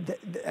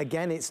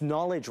 Again, it's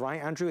knowledge,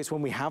 right, Andrew? It's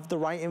when we have the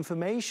right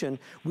information,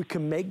 we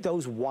can make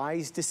those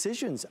wise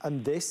decisions.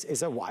 And this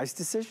is a wise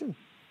decision.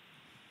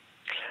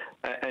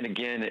 And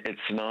again, it's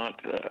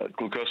not,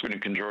 glucosamine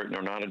and chondroitin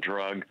are not a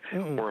drug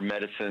or a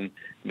medicine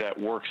that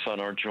works on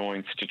our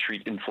joints to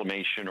treat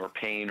inflammation or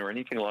pain or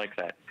anything like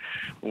that.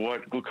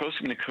 What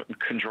glucosamine and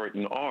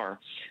chondroitin are,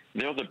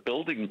 they're the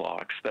building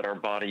blocks that our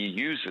body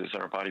uses,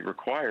 our body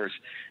requires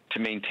to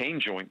maintain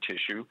joint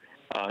tissue,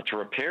 to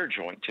repair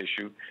joint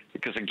tissue,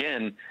 because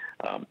again,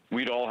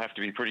 we'd all have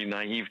to be pretty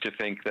naive to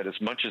think that as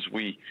much as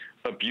we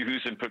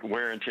abuse and put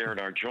wear and tear in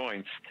our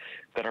joints,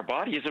 that our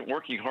body isn't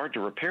working hard to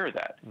repair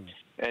that.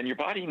 And your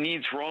body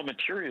needs raw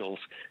materials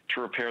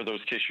to repair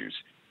those tissues.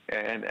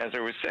 And as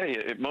I would say,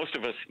 most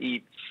of us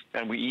eat,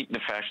 and we eat in a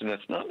fashion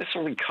that's not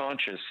necessarily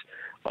conscious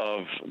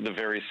of the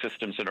various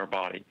systems in our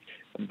body.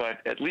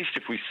 But at least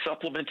if we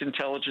supplement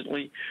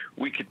intelligently,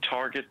 we could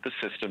target the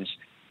systems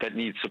that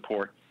need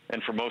support.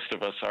 And for most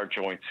of us, our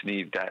joints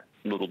need that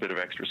little bit of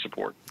extra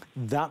support.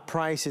 That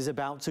price is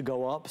about to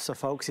go up. So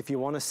folks, if you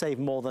want to save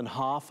more than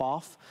half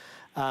off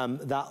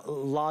that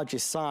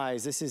largest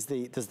size, there's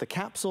the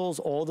capsules,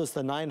 or there's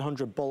the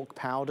 900 bulk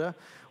powder,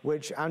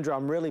 which, Andrew,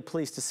 I'm really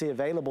pleased to see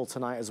available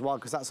tonight as well,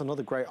 because that's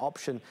another great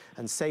option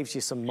and saves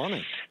you some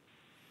money.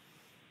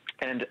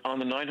 And on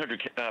the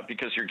 900,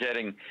 because you're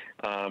getting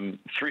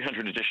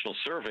 300 additional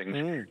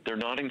servings, they're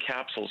not in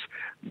capsules.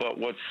 But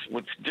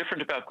what's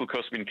different about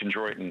glucosamine and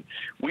chondroitin,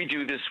 we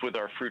do this with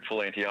our fruitful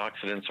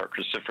antioxidants, our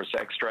cruciferous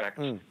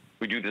extracts.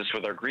 We do this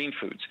with our green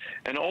foods.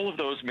 And all of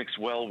those mix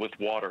well with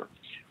water.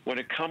 When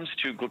it comes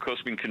to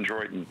glucosamine and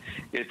chondroitin,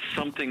 it's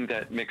something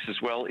that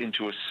mixes well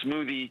into a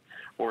smoothie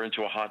or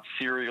into a hot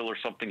cereal or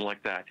something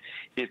like that.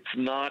 It's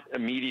not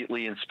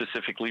immediately and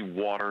specifically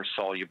water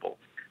soluble.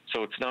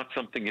 So it's not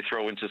something you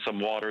throw into some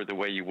water the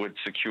way you would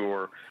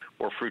Secure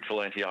or fruitful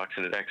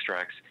antioxidant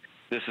extracts.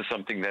 This is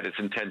something that is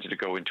intended to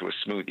go into a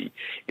smoothie.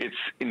 It's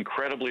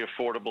incredibly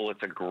affordable.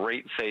 It's a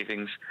great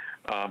savings,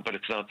 but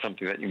it's not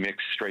something that you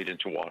mix straight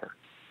into water.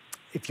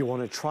 If you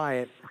want to try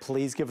it,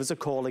 please give us a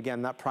call.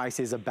 Again, that price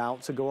is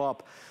about to go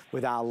up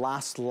with our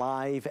last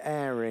live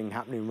airing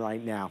happening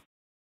right now.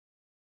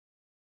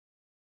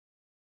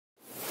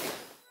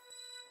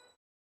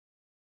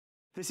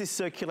 This is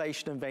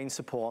circulation and vein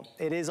support.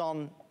 It is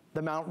on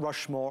the Mount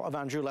Rushmore of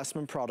Andrew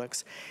Lessman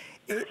products.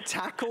 It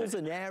tackles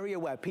an area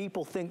where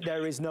people think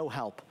there is no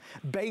help.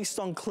 Based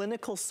on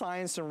clinical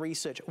science and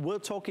research, we're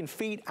talking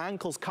feet,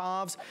 ankles,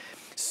 calves,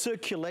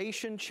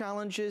 circulation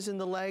challenges in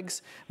the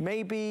legs.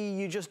 Maybe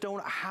you just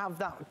don't have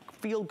that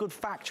feel-good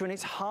factor and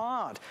it's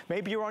hard.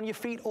 Maybe you're on your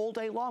feet all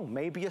day long.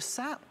 Maybe you're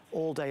sat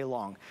all day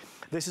long.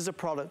 This is a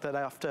product that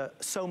after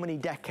so many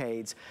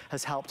decades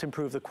has helped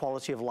improve the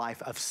quality of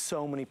life of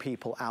so many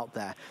people out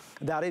there.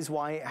 That is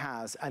why it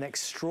has an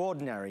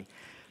extraordinary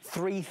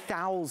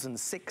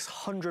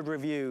 3,600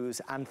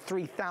 reviews, and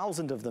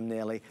 3,000 of them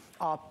nearly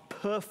are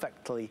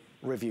perfectly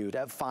reviewed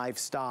at 5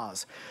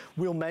 stars.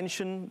 We'll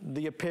mention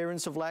the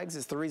appearance of legs.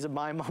 It's the reason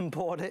my mum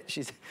bought it.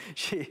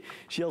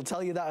 She'll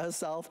tell you that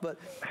herself. But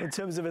in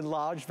terms of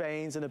enlarged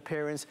veins and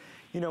appearance,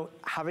 you know,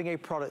 having a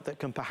product that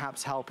can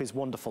perhaps help is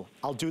wonderful.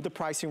 I'll do the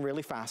pricing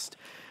really fast.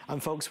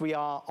 And folks, we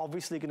are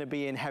obviously going to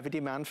be in heavy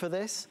demand for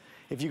this.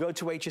 If you go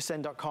to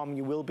hsn.com,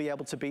 you will be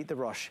able to beat the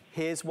rush.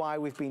 Here's why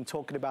we've been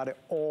talking about it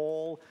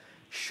all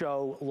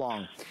show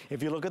long.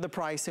 If you look at the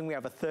pricing, we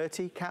have a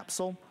 30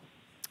 capsule,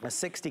 a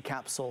 60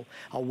 capsule,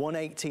 a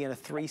 180 and a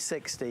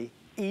 360,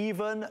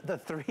 Even the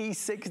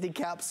 360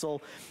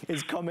 capsule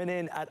is coming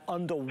in at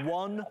under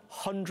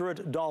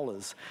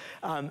 $100.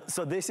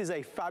 So this is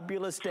a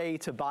fabulous day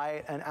to buy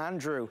it. And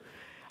Andrew,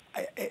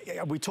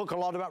 we talk a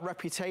lot about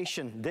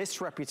reputation.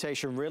 This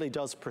reputation really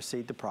does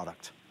precede the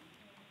product.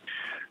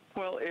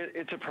 Well,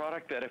 it's a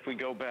product that if we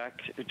go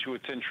back to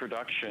its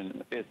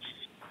introduction, it's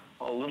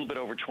a little bit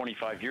over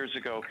 25 years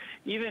ago.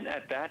 Even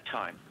at that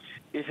time,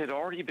 it had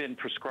already been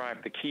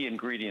prescribed, the key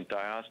ingredient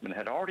diosmin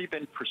had already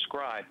been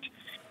prescribed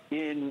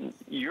in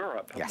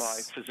Europe by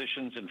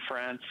physicians in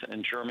France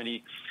and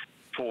Germany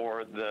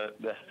for the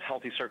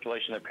healthy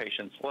circulation of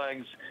patients'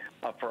 legs,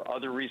 for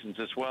other reasons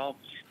as well.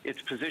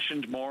 It's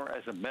positioned more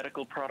as a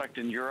medical product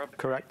in Europe.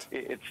 Correct.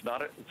 It's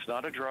not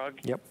a drug.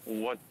 Yep.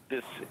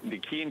 The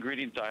key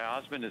ingredient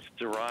diosmin is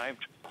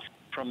derived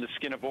from the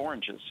skin of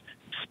oranges,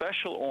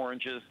 special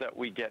oranges that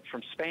we get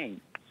from Spain.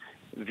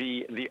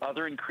 The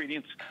other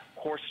ingredients,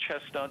 horse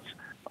chestnuts,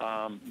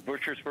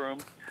 butcher's broom,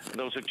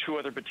 those are two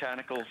other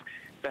botanicals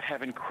that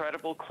have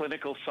incredible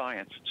clinical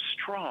science,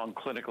 strong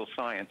clinical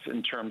science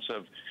in terms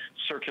of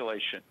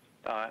circulation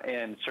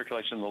and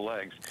circulation in the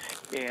legs.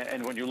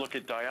 And when you look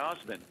at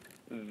diosmin,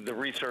 the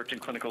research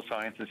and clinical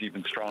science is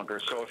even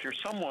stronger. So if you're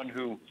someone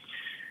who,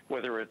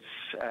 whether it's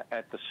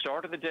at the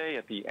start of the day,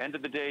 at the end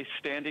of the day,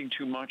 standing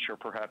too much, or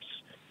perhaps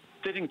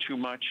sitting too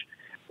much,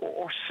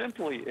 or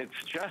simply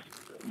it's just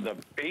the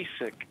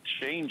basic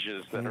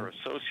changes that are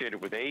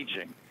associated with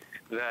aging,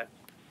 that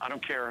I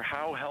don't care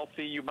how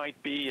healthy you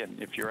might be, and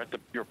if you're at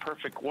your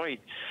perfect weight,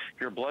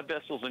 your blood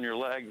vessels in your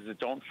legs that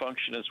don't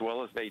function as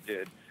well as they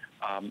did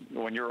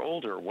when you're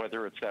older,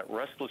 whether it's that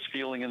restless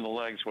feeling in the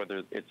legs,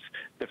 whether it's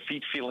the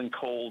feet feeling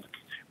cold,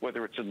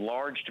 whether it's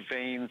enlarged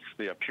veins,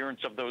 the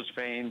appearance of those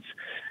veins,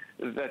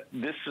 that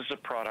this is a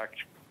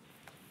product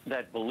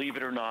that, believe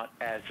it or not,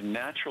 as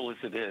natural as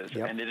it is,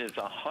 and it is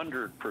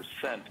 100%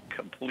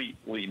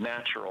 completely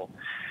natural,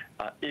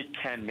 it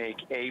can make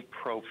a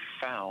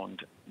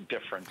profound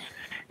difference.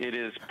 It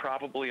is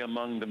probably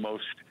among the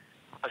most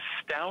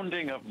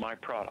astounding of my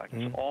products.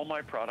 All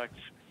my products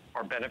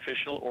are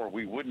beneficial, or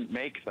we wouldn't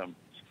make them.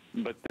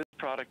 But this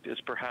product is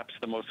perhaps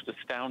the most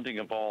astounding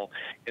of all,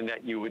 in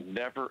that you would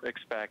never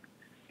expect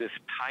this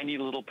tiny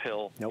little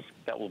pill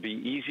that will be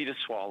easy to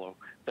swallow,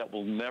 that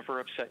will never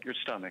upset your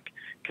stomach,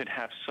 can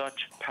have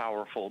such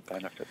powerful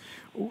benefits.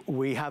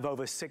 We have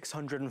over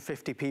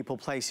 650 people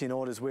placing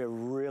orders. We're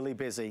really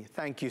busy.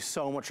 Thank you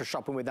so much for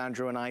shopping with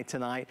Andrew and I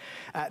tonight.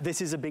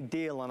 This is a big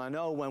deal, and I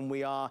know when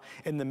we are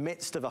in the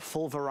midst of a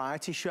full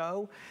variety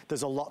show,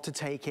 there's a lot to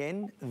take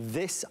in.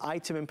 This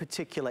item in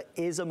particular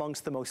is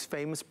amongst the most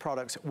famous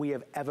products we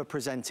have ever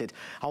presented.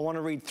 I want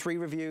to read 3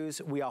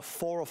 reviews. We are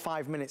 4 or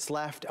 5 minutes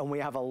left, and we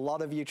have a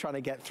lot of you trying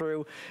to get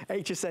through.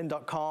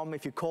 hsn.com.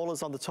 If you call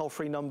us on the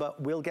toll-free number,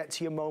 we'll get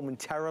to you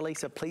momentarily,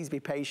 so please be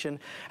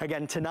patient.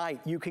 Again, tonight,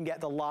 you can get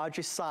the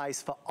largest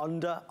size for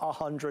under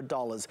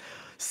 $100.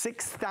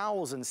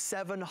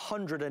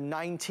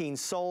 6,719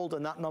 sold,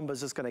 and that number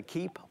is just going to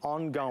keep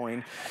on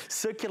going.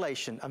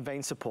 Circulation and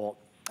vein support.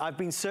 I've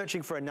been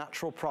searching for a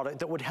natural product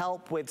that would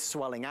help with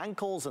swelling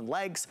ankles and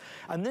legs,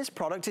 and this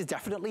product is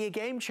definitely a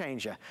game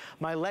changer.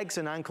 My legs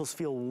and ankles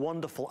feel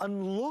wonderful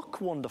and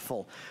look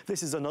wonderful.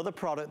 This is another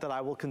product that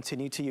I will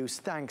continue to use.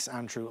 Thanks,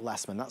 Andrew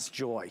Lessman. That's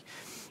joy.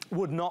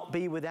 Would not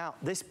be without.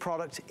 This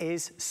product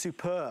is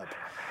superb.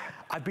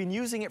 I've been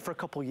using it for a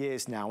couple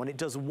years now, and it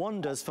does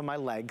wonders for my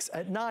legs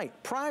at night.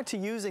 Prior to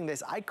using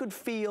this, I could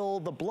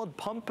feel the blood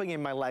pumping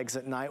in my legs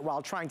at night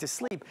while trying to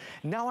sleep.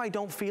 Now I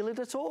don't feel it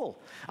at all.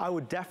 I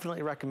would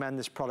definitely recommend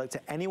this product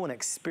to anyone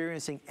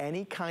experiencing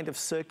any kind of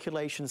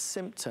circulation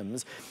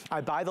symptoms.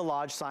 I buy the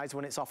large size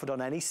when it's offered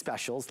on any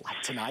specials,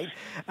 like tonight,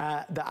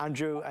 that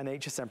Andrew and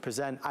HSN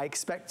present. I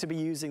expect to be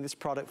using this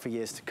product for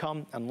years to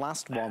come. And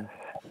last one.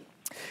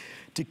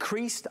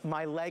 Decreased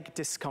my leg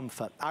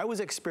discomfort. I was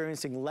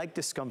experiencing leg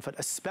discomfort,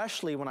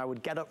 especially when I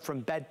would get up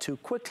from bed too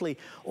quickly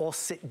or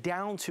sit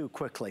down too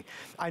quickly.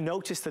 I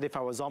noticed that if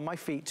I was on my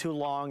feet too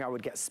long, I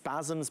would get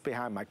spasms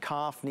behind my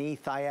calf, knee,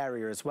 thigh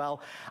area as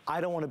well.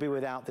 I don't want to be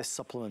without this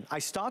supplement. I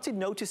started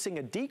noticing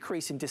a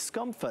decrease in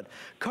discomfort.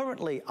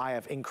 Currently, I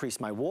have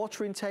increased my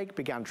water intake,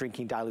 began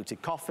drinking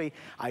diluted coffee.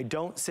 I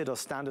don't sit or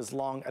stand as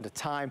long at a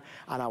time,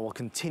 and I will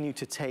continue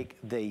to take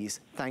these.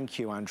 Thank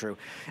you, Andrew.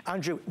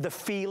 Andrew, the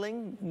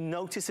feeling,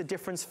 notice a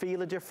difference,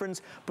 feel a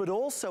difference, but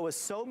also, as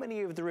so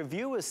many of the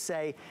reviewers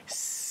say,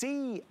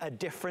 see a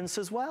difference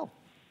as well.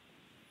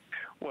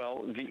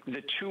 Well,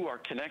 the two are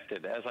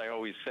connected, as I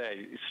always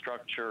say.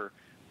 Structure,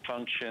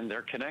 function,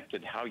 they're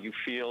connected. How you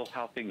feel,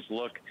 how things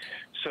look.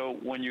 So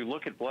when you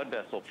look at blood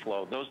vessel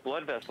flow, those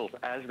blood vessels,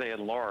 as they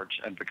enlarge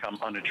and become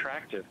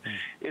unattractive,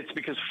 it's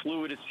because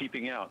fluid is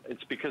seeping out.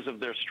 It's because of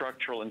their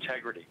structural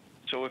integrity.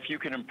 So if you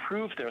can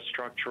improve their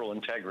structural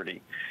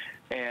integrity,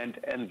 and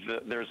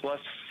there's less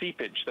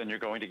seepage, then you're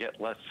going to get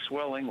less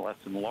swelling, less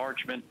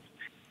enlargement.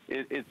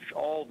 It's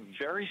all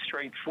very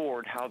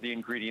straightforward how the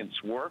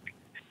ingredients work,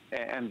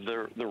 and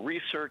the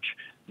research,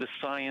 the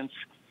science,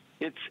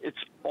 it's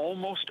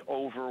almost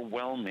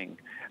overwhelming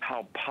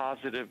how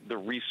positive the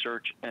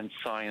research and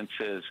science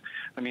is.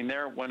 I mean,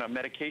 when a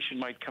medication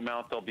might come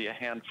out, there'll be a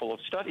handful of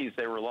studies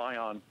they rely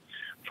on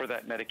for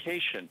that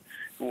medication.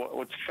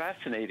 What's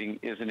fascinating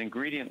is an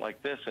ingredient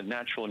like this, a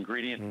natural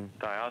ingredient,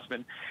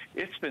 diosmin,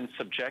 it's been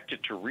subjected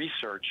to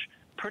research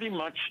pretty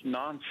much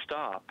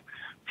nonstop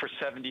for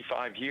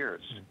 75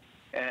 years.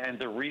 And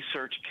the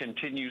research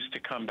continues to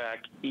come back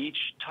each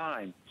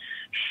time,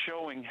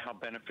 showing how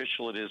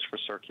beneficial it is for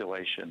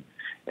circulation.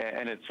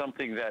 And it's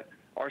something that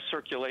our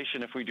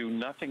circulation, if we do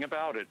nothing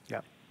about it,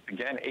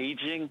 again,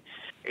 aging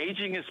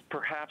is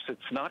perhaps,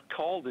 it's not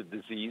called a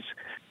disease,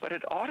 but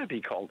it ought to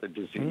be called a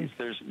disease.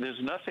 There's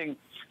nothing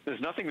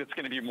that's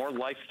going to be more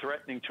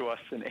life-threatening to us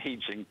than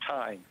aging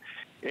time.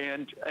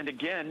 And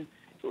again,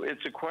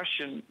 it's a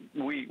question,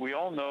 we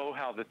all know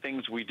how the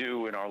things we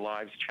do in our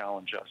lives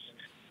challenge us,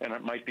 and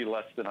it might be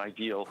less than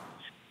ideal.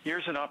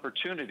 Here's an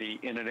opportunity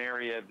in an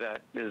area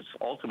that is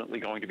ultimately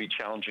going to be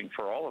challenging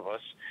for all of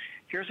us.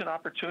 Here's an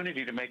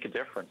opportunity to make a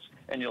difference.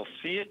 And you'll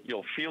see it,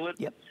 you'll feel it,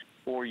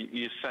 or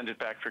you send it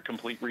back for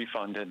complete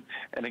refund. And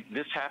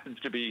this happens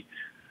to be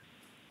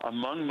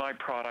among my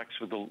products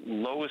with the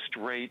lowest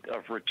rate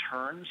of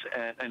returns.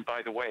 And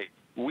by the way,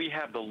 we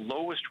have the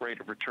lowest rate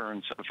of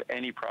returns of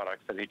any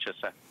product at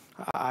HSN.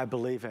 I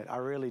believe it. I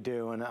really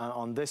do. And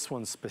on this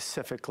one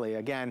specifically,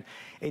 again,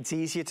 it's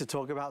easier to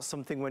talk about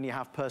something when you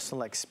have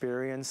personal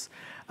experience.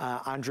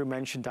 Andrew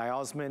mentioned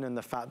diosmin and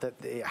the fact that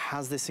it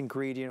has this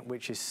ingredient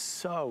which is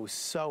so,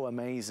 so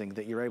amazing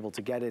that you're able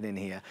to get it in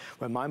here.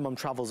 When my mum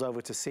travels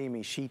over to see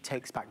me, she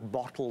takes back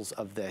bottles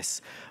of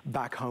this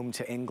back home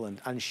to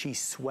England, and she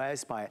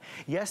swears by it.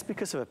 Yes,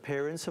 because of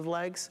appearance of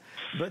legs,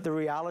 but the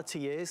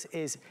reality is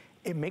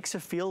it makes her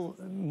feel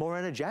more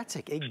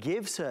energetic. It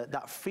gives her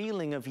that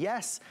feeling of,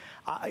 yes,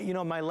 you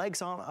know, my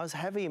legs aren't as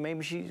heavy.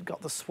 Maybe she's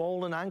got the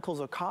swollen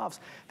ankles or calves.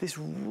 This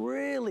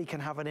really can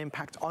have an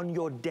impact on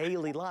your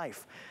daily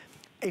life.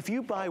 If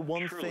you buy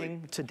one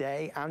thing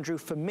today, Andrew,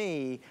 for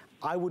me,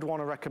 I would want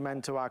to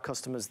recommend to our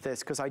customers this,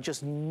 because I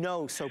just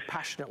know so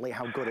passionately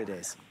how good it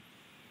is.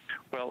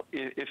 Well,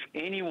 if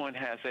anyone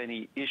has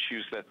any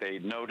issues that they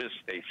notice,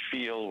 they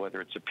feel,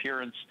 whether it's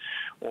appearance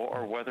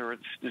or whether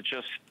it's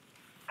just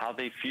how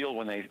they feel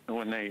when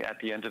they at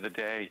the end of the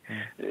day,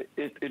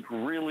 it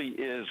really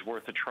is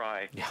worth a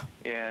try.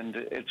 And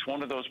it's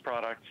one of those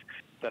products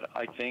that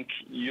I think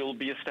you'll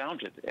be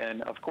astounded.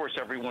 And of course,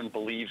 everyone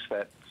believes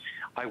that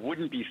I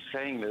wouldn't be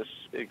saying this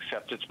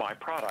except it's my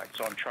product.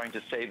 So I'm trying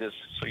to say this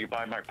so you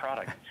buy my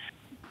product.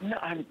 No,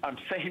 I'm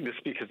saying this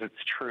because it's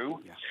true.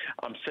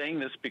 I'm saying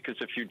this because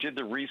if you did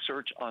the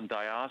research on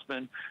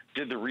diosmin,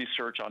 did the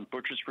research on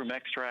butcher's broom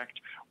extract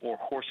or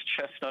horse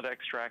chestnut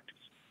extract,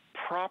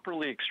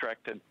 properly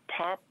extracted,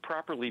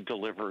 properly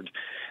delivered,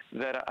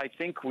 that I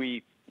think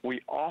we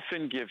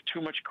often give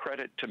too much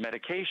credit to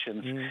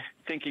medications,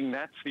 thinking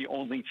that's the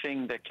only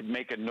thing that can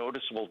make a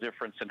noticeable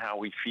difference in how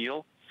we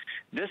feel.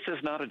 This is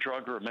not a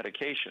drug or a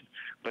medication,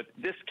 but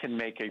this can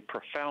make a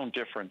profound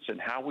difference in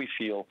how we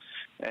feel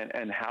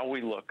and how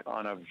we look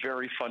on a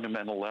very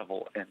fundamental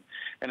level. And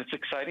it's an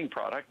exciting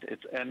product,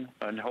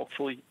 and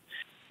hopefully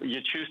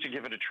you choose to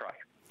give it a try.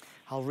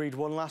 I'll read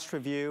one last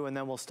review and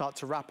then we'll start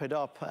to wrap it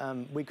up.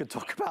 We could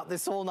talk about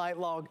this all night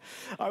long.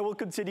 I will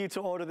continue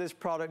to order this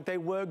product. They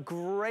were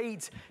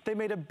great. They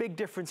made a big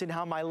difference in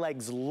how my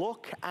legs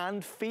look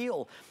and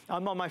feel.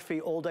 I'm on my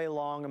feet all day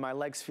long and my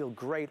legs feel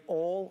great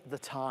all the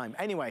time.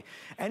 Anyway,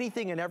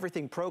 anything and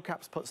everything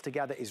ProCaps puts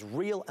together is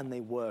real and they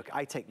work.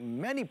 I take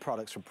many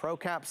products from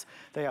ProCaps.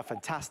 They are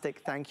fantastic.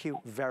 Thank you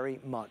very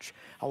much.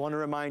 I want to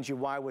remind you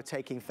why we're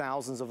taking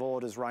thousands of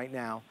orders right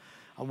now,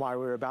 and why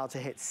we're about to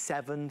hit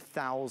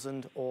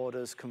 7,000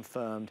 orders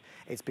confirmed.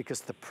 It's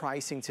because the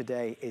pricing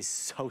today is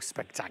so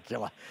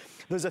spectacular.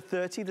 There's a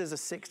 30, there's a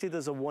 60,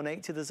 there's a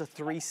 180, there's a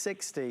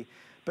 360.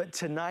 But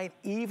tonight,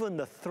 even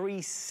the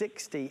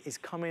 360 is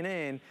coming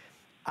in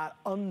at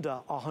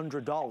under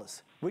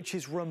 $100, which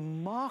is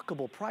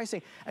remarkable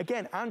pricing.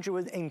 Again, Andrew,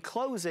 in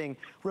closing,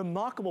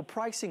 remarkable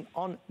pricing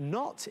on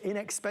not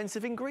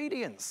inexpensive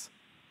ingredients.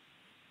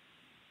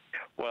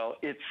 Well,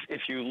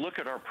 if you look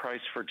at our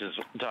price for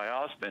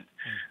diosmin,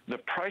 the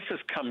price has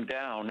come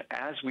down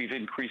as we've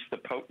increased the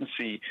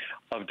potency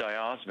of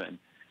diosmin.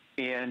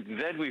 And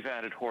then we've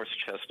added horse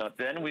chestnut,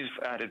 then we've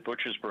added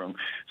butcher's broom.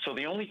 So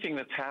the only thing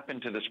that's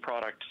happened to this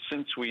product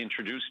since we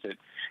introduced it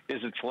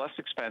is it's less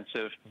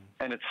expensive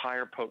and it's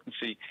higher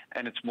potency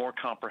and it's more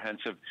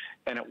comprehensive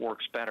and it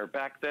works better.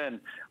 Back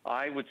then,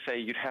 I would say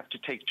you'd have to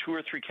take 2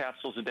 or 3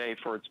 capsules a day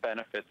for its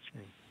benefits.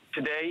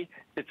 Today,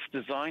 it's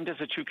designed as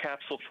a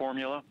 2-capsule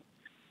formula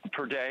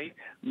per day,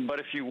 but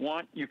if you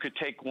want, you could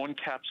take 1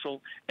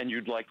 capsule and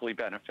you'd likely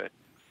benefit.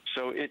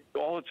 So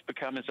all it's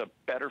become is a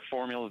better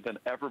formula than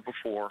ever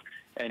before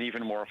and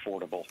even more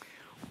affordable.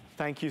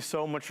 Thank you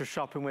so much for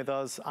shopping with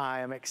us. I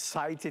am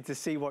excited to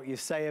see what you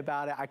say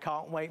about it. I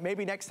can't wait.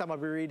 Maybe next time I'll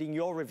be reading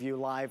your review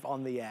live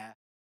on the air.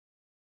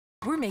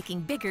 We're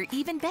making bigger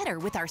even better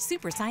with our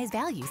supersize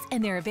values,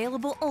 and they're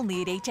available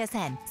only at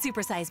HSN.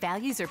 Supersize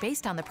values are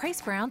based on the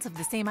price per ounce of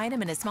the same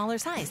item in a smaller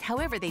size.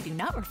 However, they do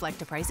not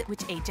reflect a price at which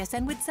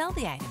HSN would sell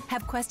the item.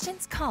 Have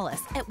questions? Call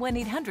us at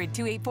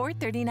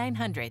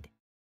 1-800-284-3900.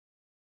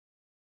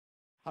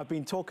 I've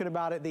been talking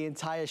about it the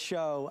entire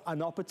show,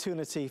 an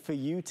opportunity for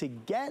you to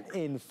get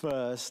in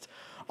first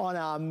on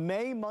our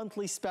May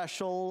monthly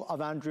special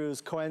of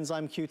Andrew's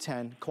Coenzyme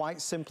Q10. Quite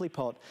simply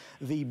put,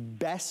 the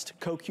best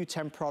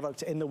CoQ10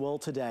 product in the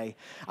world today.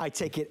 I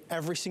take it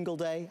every single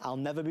day. I'll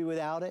never be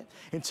without it.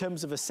 In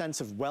terms of a sense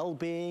of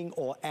well-being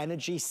or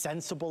energy,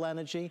 sensible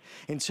energy,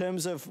 in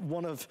terms of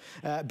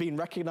being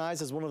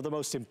recognized as one of the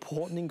most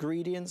important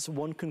ingredients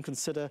one can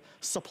consider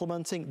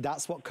supplementing,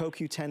 that's what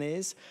CoQ10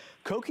 is.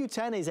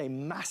 CoQ10 is a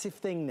massive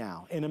thing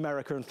now in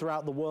America and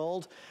throughout the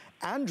world.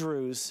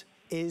 Andrew's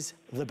is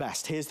the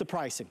best. Here's the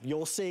pricing.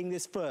 You're seeing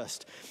this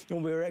first,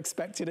 and we were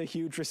expecting a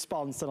huge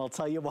response, and I'll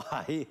tell you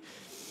why.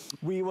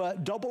 We were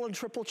double and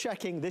triple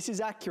checking. This is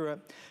accurate.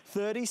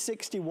 30,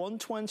 60,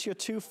 120, or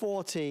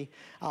 240.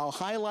 I'll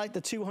highlight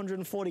the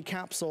 240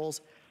 capsules.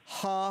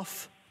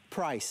 Half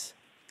price,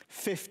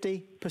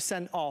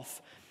 50%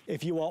 off.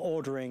 If you are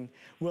ordering,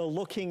 we're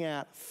looking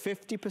at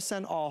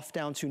 50% off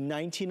down to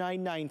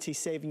 $99.90,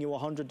 saving you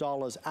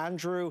 $100.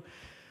 Andrew,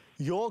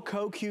 your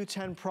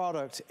CoQ10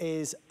 product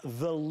is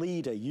the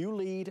leader. You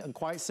lead, and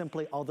quite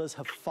simply, others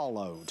have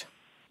followed.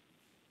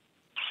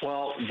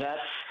 Well, that's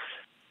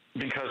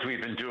because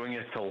we've been doing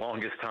it the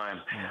longest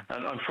time.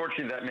 And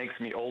unfortunately, that makes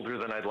me older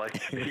than I'd like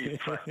to be.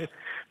 But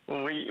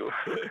when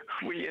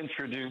we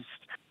introduced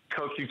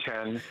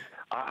CoQ10,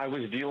 I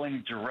was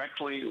dealing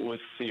directly with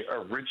the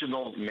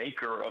original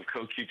maker of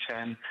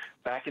CoQ10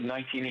 back in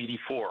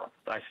 1984.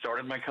 I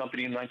started my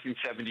company in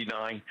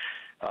 1979.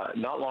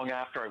 Not long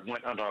after, I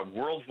went on a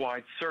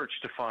worldwide search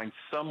to find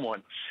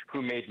someone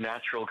who made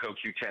natural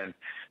CoQ10.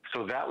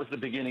 So that was the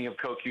beginning of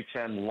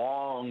CoQ10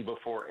 long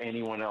before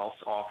anyone else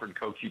offered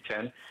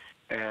CoQ10.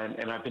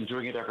 And I've been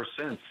doing it ever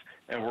since.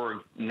 And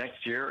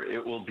next year,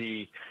 it will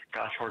be,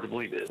 gosh, hard to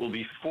believe, it will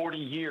be 40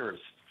 years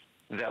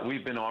that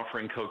we've been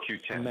offering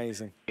CoQ10.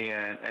 Amazing.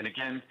 And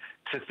again,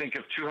 to think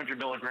of 200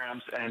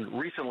 milligrams, and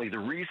recently, the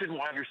reason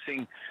why you're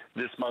seeing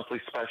this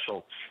monthly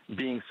special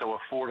being so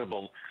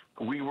affordable,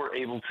 we were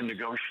able to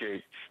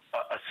negotiate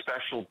a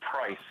special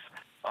price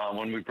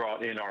when we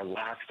brought in our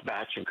last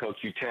batch of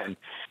CoQ10.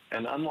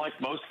 And unlike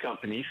most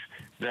companies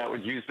that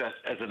would use that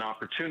as an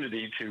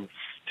opportunity to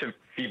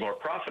be more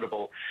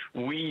profitable,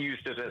 we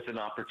used it as an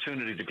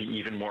opportunity to be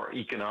even more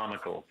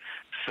economical.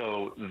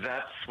 So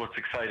that's what's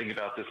exciting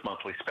about this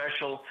monthly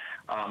special.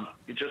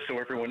 Just so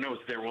everyone knows,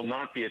 there will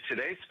not be a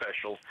Today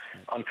special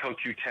on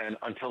CoQ10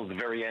 until the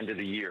very end of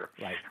the year.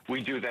 Right.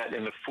 We do that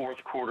in the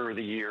fourth quarter of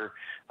the year,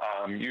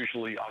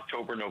 usually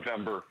October,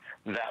 November.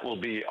 That will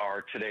be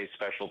our Today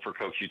special for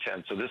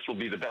CoQ10. So this will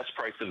be the best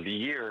price of the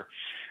year,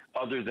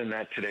 other than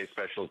that Today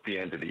special at the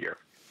end of the year.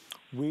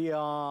 We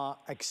are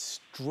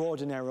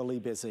extraordinarily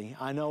busy.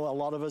 I know a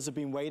lot of us have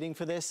been waiting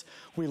for this.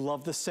 We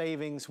love the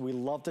savings. We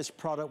love this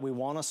product. We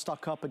want to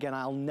stock up. Again,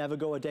 I'll never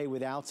go a day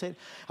without it.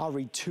 I'll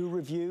read 2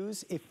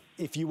 reviews.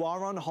 If you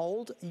are on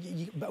hold,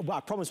 well, I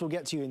promise we'll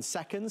get to you in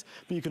seconds,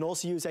 but you can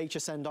also use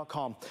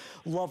hsn.com.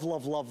 Love,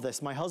 love, love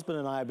this. My husband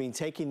and I have been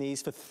taking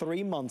these for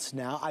 3 months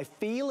now. I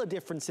feel a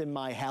difference in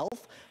my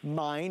health,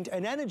 mind,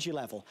 and energy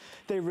level.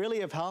 They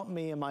really have helped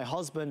me and my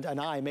husband and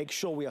I make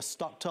sure we are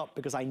stocked up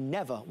because I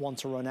never want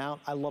to run out.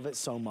 I love it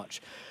so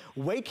much.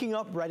 Waking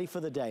up ready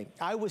for the day.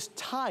 I was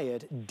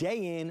tired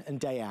day in and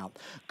day out.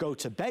 Go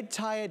to bed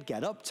tired,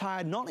 get up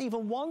tired, not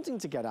even wanting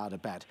to get out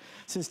of bed.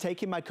 Since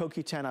taking my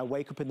CoQ10, I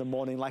wake up in the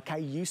morning like I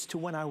used to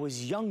when I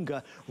was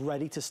younger,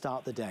 ready to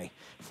start the day.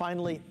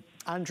 Finally,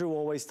 Andrew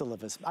always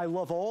delivers. I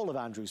love all of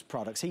Andrew's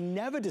products. He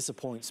never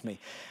disappoints me.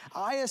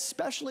 I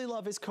especially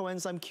love his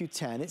Coenzyme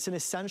Q10. It's an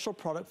essential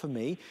product for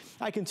me.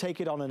 I can take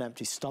it on an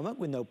empty stomach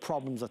with no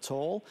problems at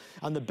all.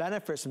 And the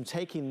benefits from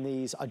taking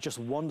these are just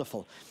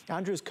wonderful.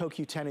 Andrew's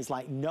CoQ10 is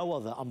like no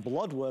other, and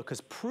blood work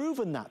has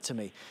proven that to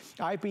me.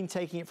 I've been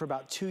taking it for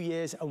about 2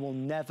 years and will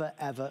never,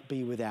 ever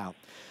be without.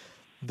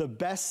 The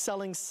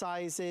best-selling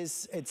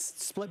sizes,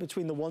 it's split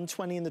between the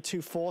 120 and the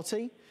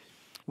 240.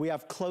 We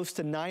have close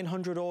to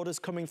 900 orders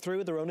coming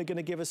through. They're only going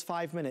to give us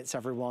 5 minutes,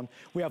 everyone.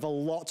 We have a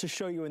lot to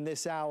show you in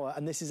this hour,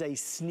 and this is a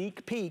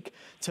sneak peek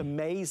to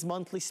May's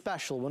monthly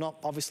special. We're not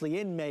obviously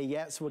in May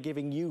yet, so we're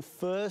giving you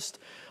first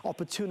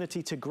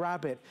opportunity to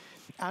grab it.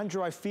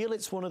 Andrew, I feel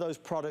it's one of those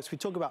products, we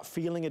talk about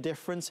feeling a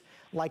difference.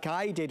 Like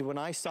I did when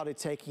I started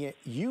taking it,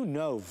 you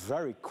know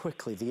very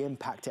quickly the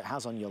impact it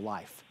has on your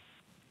life.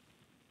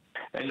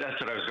 And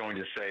that's what I was going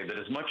to say, that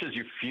as much as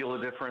you feel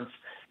a difference,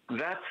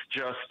 that's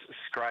just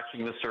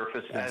scratching the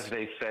surface. Yes. As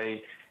they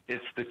say,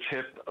 it's the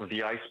tip of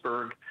the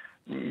iceberg,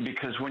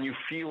 because when you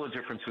feel a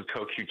difference with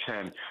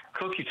CoQ10,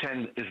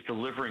 CoQ10 is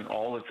delivering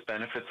all its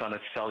benefits on a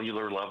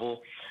cellular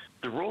level.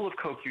 The role of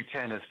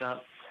CoQ10 is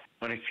not,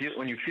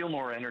 when you feel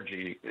more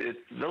energy,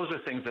 those are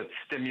things that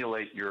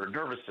stimulate your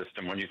nervous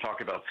system when you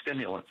talk about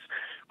stimulants.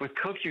 with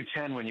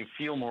CoQ10, when you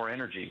feel more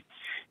energy,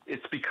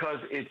 it's because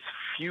it's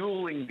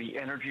fueling the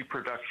energy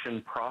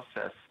production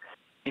process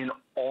in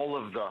all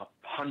of the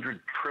 100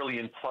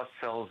 trillion plus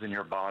cells in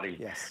your body.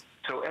 Yes.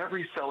 So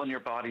every cell in your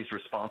body is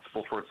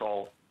responsible for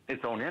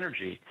its own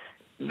energy.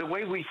 The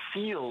way we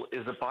feel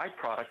is a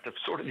byproduct of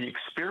sort of the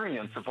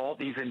experience of all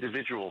these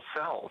individual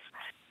cells.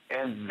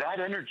 And that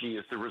energy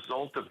is the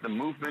result of the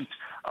movement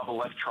of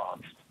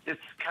electrons. It's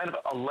kind of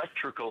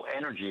electrical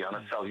energy on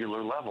a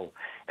cellular level.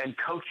 And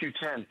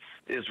CoQ10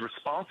 is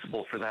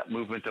responsible for that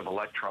movement of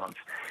electrons.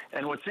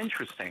 And what's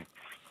interesting,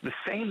 the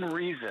same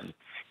reason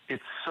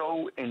it's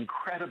so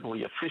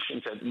incredibly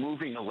efficient at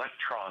moving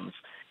electrons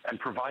and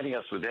providing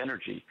us with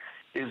energy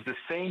is the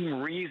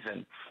same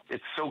reason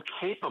it's so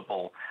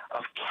capable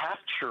of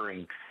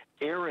capturing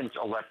errant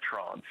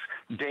electrons,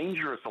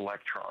 dangerous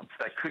electrons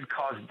that could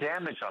cause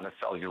damage on a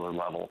cellular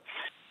level.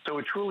 So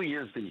it truly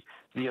is the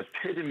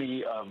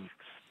epitome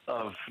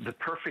of the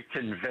perfect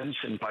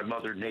invention by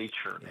Mother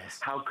Nature, yes.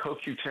 How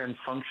CoQ10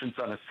 functions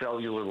on a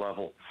cellular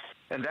level.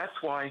 And that's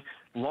why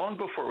long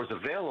before it was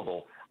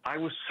available, I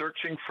was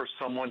searching for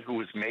someone who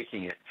was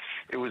making it.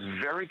 It was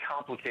very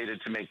complicated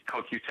to make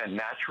CoQ10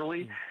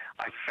 naturally.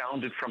 I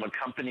found it from a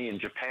company in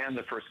Japan,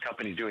 the first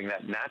company doing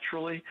that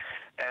naturally.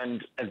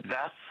 And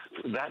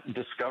that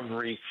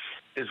discovery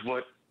is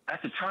what,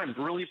 at the time,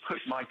 really put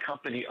my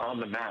company on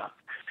the map.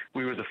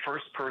 We were the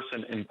first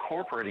person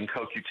incorporating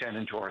CoQ10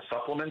 into our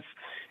supplements.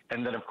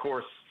 And then, of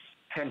course,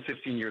 10,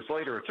 15 years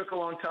later, it took a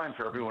long time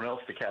for everyone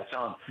else to catch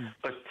on,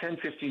 but 10,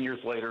 15 years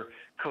later,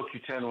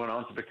 CoQ10 went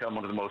on to become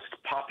one of the most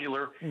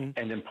popular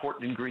and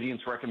important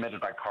ingredients recommended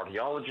by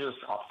cardiologists,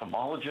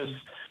 ophthalmologists,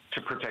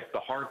 to protect the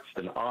hearts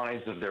and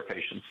eyes of their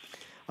patients.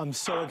 I'm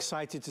so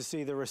excited to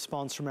see the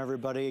response from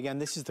everybody. Again,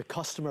 this is the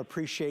Customer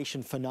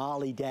Appreciation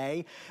Finale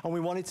Day, and we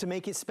wanted to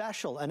make it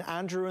special. And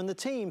Andrew and the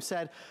team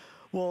said,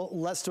 well,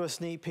 let's do a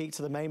sneak peek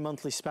to the May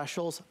monthly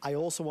specials. I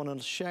also wanted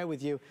to share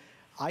with you,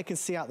 I can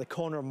see out the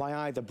corner of my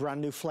eye the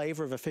brand new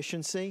flavor of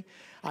efficiency.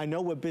 I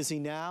know we're busy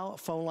now.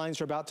 Phone lines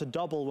are about to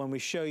double when we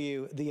show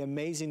you the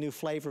amazing new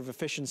flavor of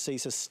efficiency,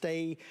 so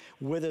stay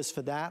with us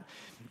for that.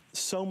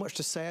 So much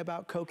to say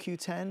about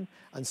CoQ10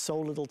 and so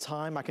little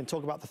time. I can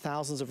talk about the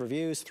thousands of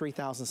reviews,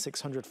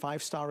 3,600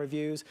 five-star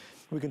reviews.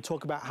 We can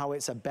talk about how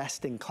it's a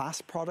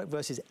best-in-class product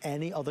versus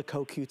any other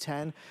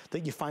CoQ10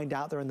 that you find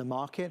out there in the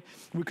market.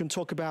 We can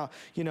talk about,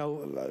 you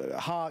know,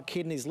 heart,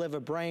 kidneys, liver,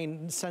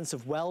 brain, sense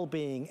of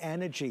well-being,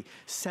 energy,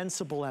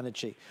 sensible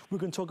energy. We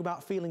can talk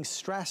about feeling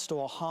stressed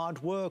or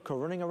hard work or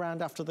running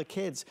around after the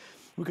kids.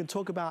 We can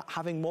talk about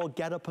having more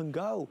get up and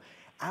go.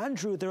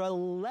 Andrew, there are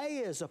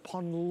layers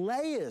upon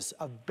layers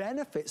of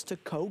benefits to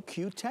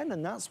CoQ10,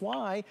 and that's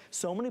why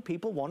so many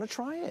people want to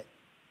try it.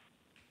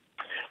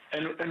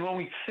 And when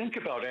we think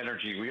about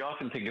energy, we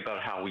often think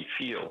about how we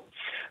feel.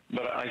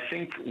 But I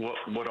think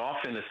what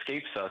often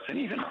escapes us, and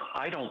even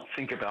I don't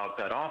think about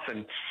that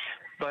often,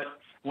 but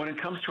when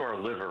it comes to our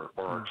liver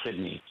or our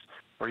kidneys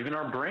or even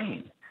our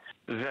brain,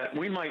 that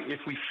we might, if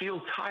we feel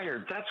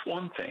tired, that's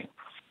one thing.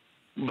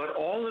 But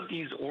all of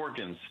these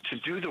organs, to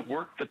do the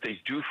work that they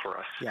do for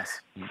us,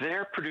 yes,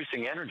 they're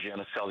producing energy on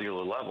a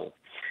cellular level.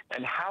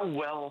 And how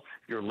well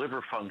your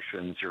liver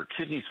functions, your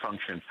kidneys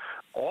function,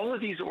 all of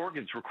these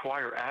organs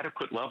require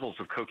adequate levels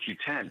of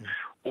CoQ10,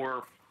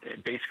 or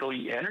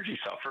basically energy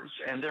suffers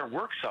and their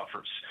work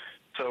suffers.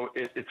 So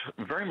it's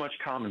very much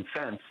common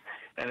sense,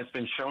 and it's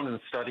been shown in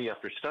study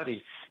after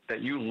study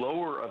that you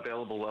lower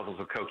available levels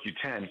of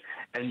CoQ10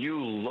 and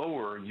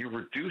you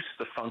reduce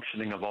the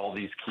functioning of all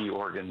these key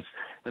organs.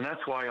 And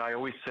that's why I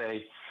always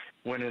say,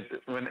 when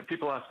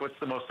people ask what's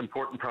the most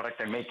important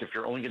product I make, if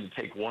you're only going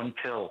to take one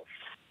pill,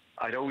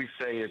 I'd always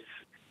say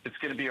it's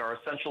going to be our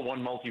Essential 1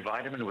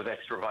 multivitamin with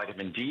extra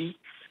vitamin D,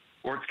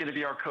 or it's going to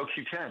be our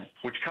CoQ10,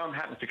 which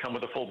happens to come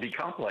with a full B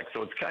complex,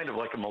 so it's kind of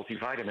like a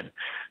multivitamin.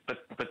 But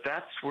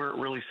that's where it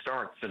really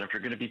starts. And if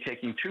you're going to be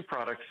taking two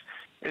products,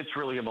 it's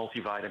really a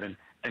multivitamin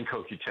and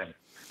CoQ10.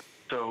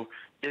 So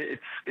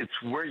it's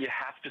where you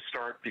have to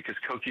start, because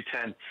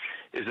CoQ10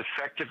 is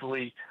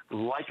effectively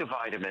like a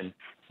vitamin,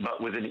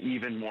 but with an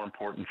even more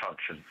important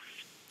function.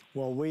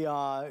 Well, we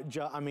are,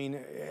 I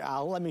mean,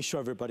 let me show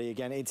everybody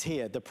again. It's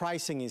here. The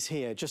pricing is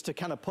here. Just to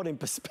kind of put in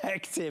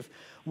perspective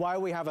why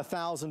we have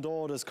 1,000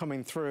 orders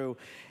coming through,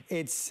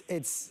 it's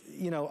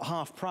you know,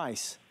 half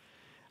price.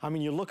 I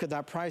mean, you look at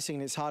that pricing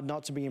and it's hard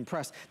not to be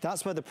impressed.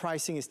 That's where the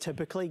pricing is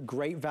typically.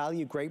 Great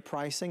value, great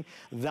pricing.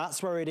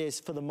 That's where it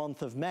is for the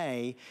month of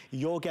May.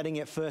 You're getting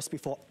it first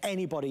before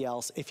anybody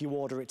else if you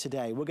order it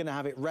today. We're gonna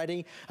have it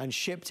ready and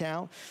shipped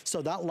out.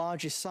 So that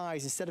largest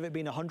size, instead of it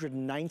being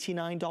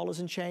 $199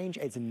 and change,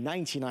 it's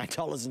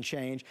 $99 and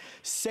change,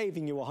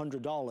 saving you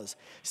 $100.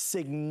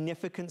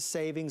 Significant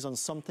savings on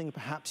something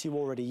perhaps you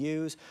already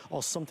use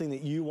or something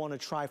that you wanna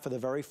try for the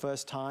very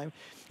first time.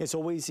 It's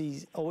always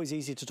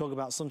easy to talk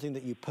about something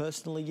that you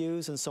personally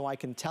use, and so I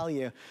can tell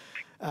you,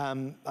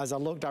 as I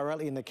look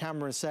directly in the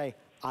camera and say,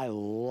 I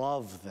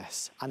love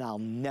this, and I'll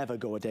never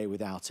go a day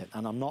without it,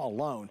 and I'm not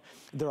alone.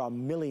 There are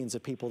millions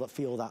of people that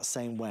feel that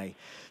same way.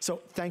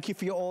 So thank you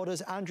for your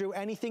orders. Andrew,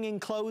 anything in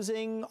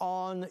closing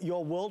on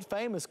your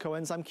world-famous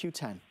Coenzyme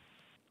Q10?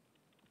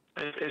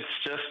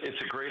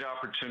 It's a great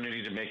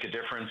opportunity to make a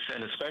difference,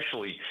 and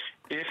especially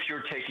if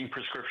you're taking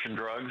prescription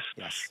drugs,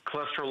 yes,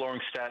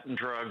 cholesterol-lowering statin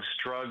drugs,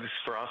 drugs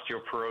for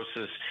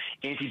osteoporosis,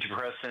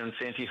 antidepressants,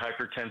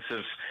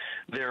 antihypertensives,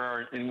 there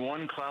are, in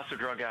one class of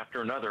drug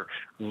after another,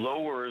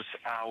 lowers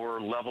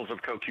our levels of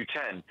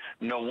CoQ10.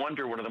 No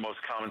wonder one of the most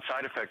common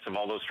side effects of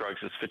all those drugs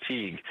is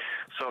fatigue.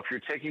 So if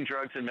you're taking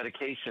drugs and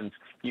medications,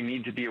 you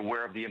need to be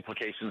aware of the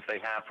implications they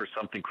have for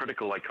something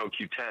critical like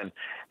CoQ10.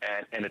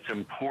 And it's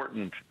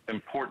important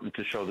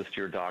to show this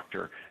to your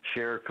doctor.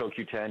 Share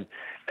CoQ10.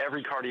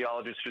 Every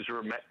cardiologist who's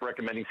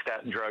recommending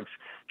statin drugs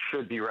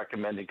should be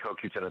recommending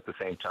CoQ10 at the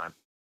same time.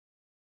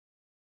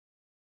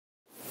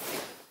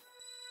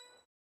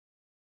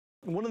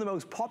 One of the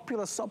most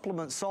popular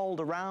supplements sold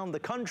around the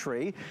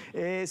country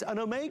is an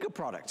omega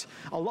product.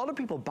 A lot of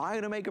people buy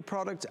an omega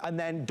product and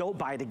then don't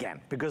buy it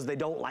again because they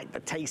don't like the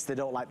taste, they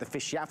don't like the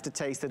fishy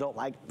aftertaste, they don't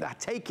like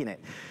taking it.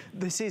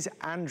 This is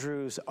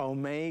Andrew's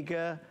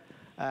omega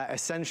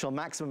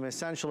maximum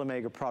essential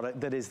omega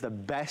product that is the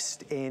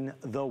best in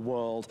the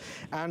world.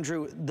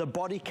 Andrew, the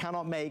body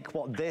cannot make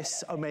what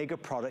this omega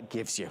product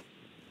gives you.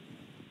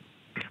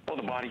 Well,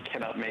 the body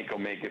cannot make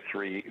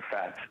omega-3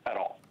 fats at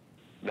all.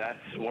 That's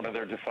one of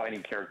their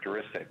defining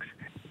characteristics.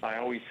 I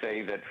always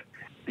say that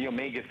the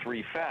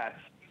omega-3 fats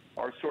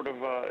are sort of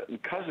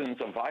cousins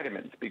of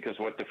vitamins, because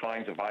what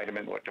defines a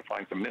vitamin, what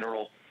defines a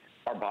mineral,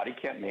 our body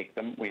can't make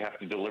them. We have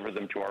to deliver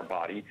them to our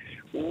body.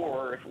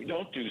 Or if we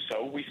don't do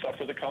so, we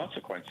suffer the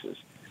consequences.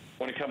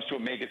 When it comes to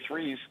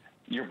omega-3s,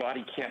 your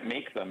body can't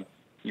make them.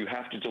 You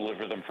have to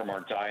deliver them from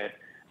our diet.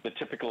 The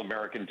typical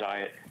American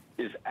diet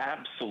is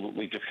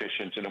absolutely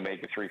deficient in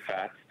omega-3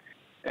 fats.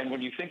 And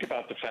when you think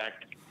about the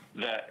fact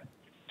that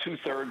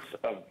 2/3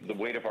 of the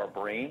weight of our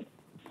brain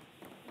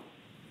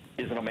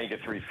is an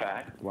omega-3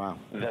 fat. Wow.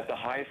 That the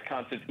highest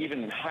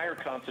even higher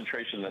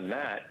concentration than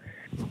that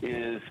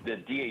is the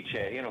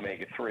DHA in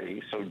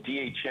omega-3. So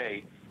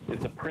DHA is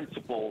the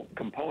principal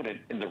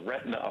component in the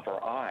retina of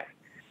our eye.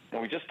 And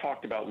we just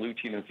talked about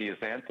lutein and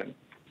zeaxanthin.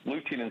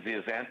 Lutein and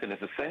zeaxanthin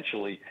is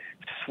essentially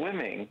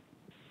swimming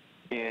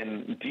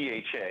in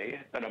DHA,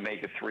 an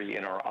omega-3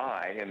 in our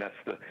eye, and that's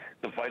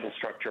the vital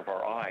structure of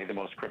our eye, the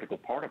most critical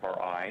part of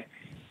our eye.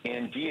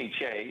 And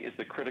DHA is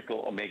the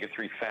critical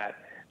omega-3 fat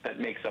that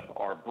makes up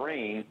our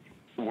brain,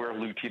 where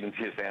lutein and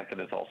zeaxanthin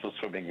is also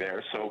swimming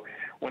there. So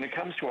when it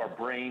comes to our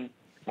brain,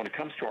 when it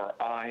comes to our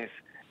eyes,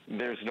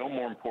 there's no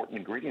more important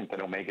ingredient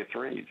than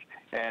omega-3s.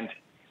 And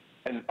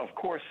of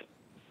course,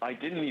 I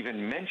didn't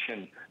even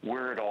mention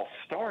where it all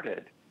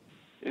started,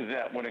 is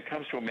that when it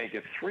comes to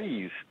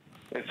omega-3s,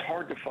 it's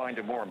hard to find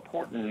a more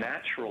important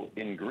natural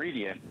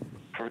ingredient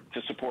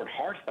to support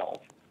heart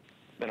health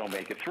than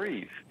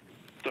omega-3s.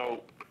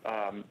 So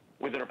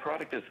within a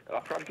product as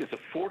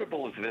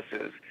affordable as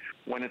this is,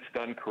 when it's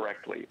done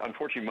correctly.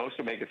 Unfortunately, most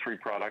omega-3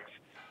 products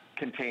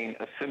contain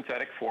a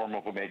synthetic form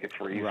of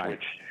omega-3s, right.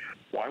 Which,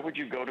 why would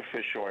you go to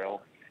fish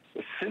oil,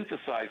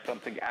 synthesize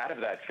something out of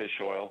that fish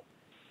oil,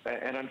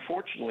 and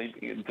unfortunately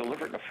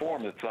deliver it in a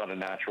form that's not a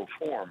natural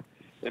form?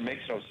 It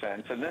makes no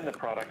sense. And then the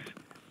products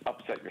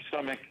upset your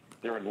stomach.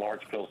 They're in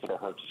large pills that are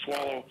hard to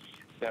swallow.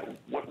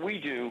 What we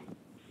do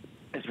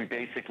is we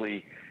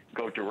basically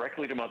go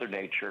directly to Mother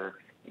Nature,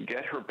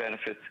 get her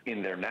benefits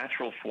in their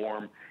natural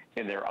form,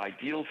 in their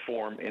ideal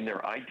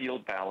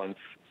balance,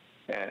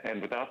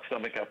 and without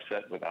stomach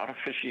upset, without a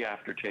fishy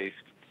aftertaste.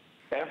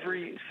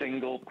 Every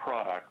single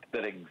product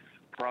that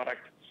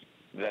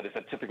is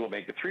a typical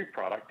omega-3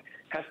 product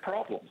has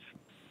problems.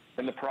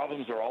 And the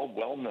problems are all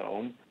well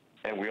known,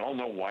 and we all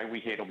know why we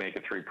hate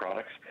omega-3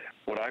 products.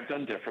 What I've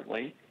done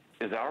differently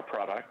is our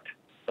product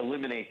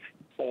eliminates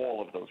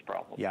all of those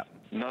problems. Yeah.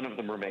 None of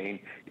them remain.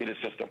 It is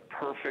just a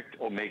perfect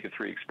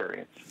omega-3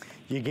 experience.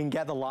 You can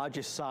get the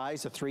largest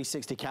size, a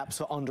 360 caps,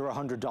 for under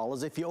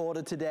 $100 if you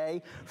order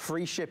today.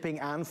 Free shipping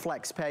and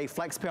FlexPay.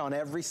 FlexPay on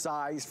every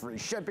size, free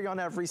shipping on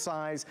every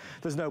size.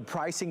 There's no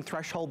pricing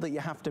threshold that you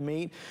have to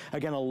meet.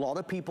 Again, a lot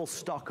of people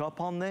stock up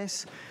on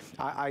this.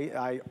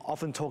 I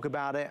often talk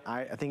about it.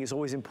 I think it's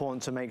always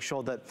important to make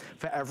sure that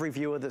for every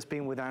viewer that's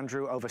been with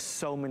Andrew over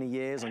so many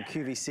years on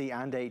QVC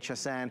and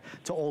HSN,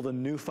 to all the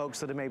new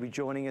folks that are maybe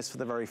joining us for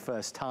the very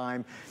first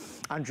time,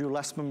 Andrew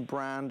Lessman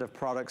brand of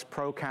products,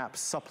 ProCaps,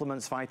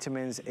 supplements,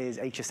 vitamins, is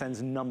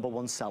HSN's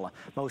 #1 seller.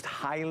 Most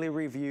highly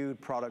reviewed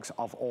products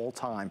of all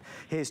time.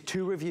 Here's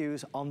 2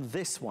 reviews on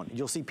this one.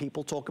 You'll see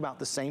people talk about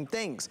the same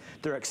things.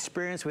 Their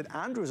experience with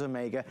Andrew's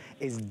Omega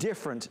is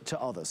different to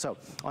others. So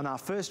on our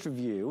first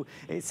review,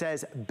 it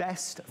says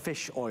best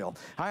fish oil.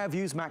 I have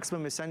used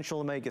Maximum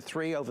Essential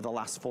Omega-3 over the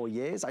last 4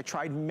 years. I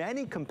tried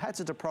many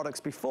competitor products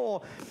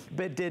before,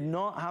 but did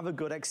not have a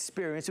good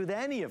experience with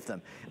any of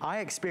them. I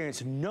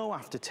experienced no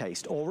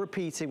aftertaste or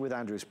repeating with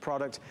Andrew's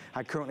product.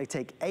 I currently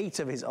take 8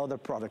 of his other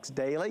products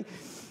daily.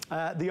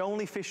 The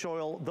only fish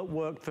oil that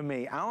worked for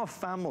me. Our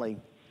family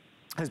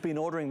has been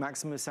ordering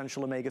Maximum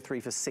Essential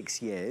Omega-3 for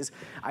 6 years.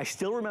 I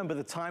still remember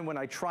the time when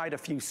I tried a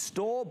few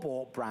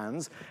store-bought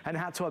brands and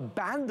had to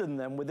abandon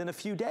them within a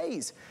few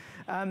days.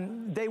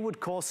 They would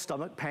cause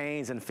stomach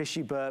pains and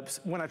fishy burps.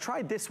 When I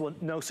tried this one,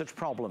 no such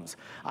problems.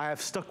 I have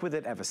stuck with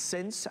it ever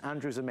since.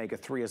 Andrew's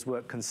Omega-3 has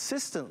worked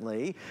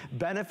consistently.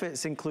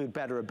 Benefits include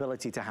better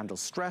ability to handle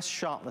stress,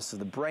 sharpness of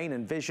the brain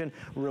and vision,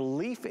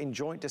 relief in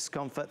joint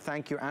discomfort.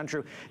 Thank you,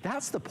 Andrew.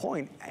 That's the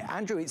point,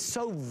 Andrew. It's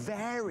so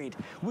varied,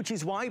 which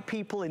is why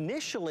people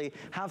initially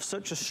have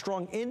such a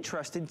strong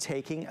interest in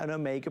taking an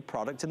Omega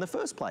product in the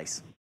first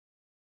place.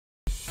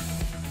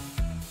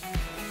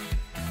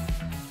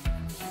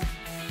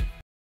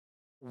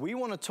 We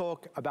want to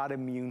talk about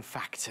immune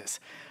factors.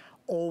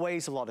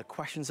 Always a lot of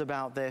questions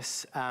about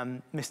this.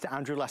 Mr.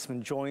 Andrew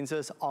Lessman joins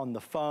us on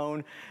the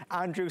phone.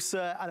 Andrew,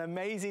 sir, an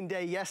amazing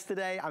day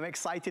yesterday. I'm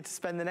excited to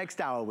spend the next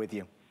hour with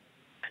you.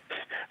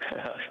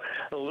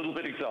 A little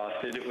bit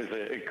exhausted. It was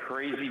a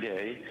crazy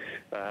day,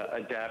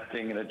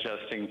 adapting and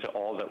adjusting to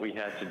all that we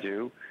had to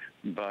do.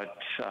 But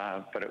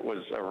it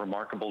was a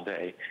remarkable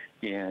day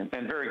and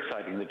very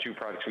exciting. The two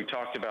products we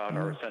talked about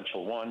are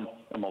Essential One,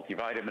 a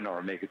multivitamin, or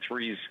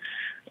Omega-3s,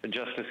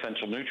 just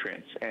essential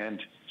nutrients.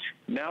 And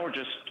now we're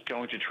just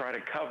going to try to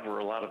cover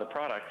a lot of the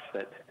products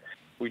that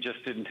we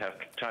just didn't have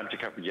time to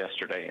cover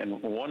yesterday. And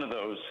one of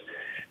those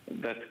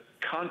that's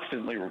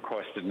constantly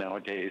requested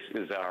nowadays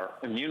is our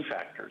immune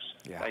factors.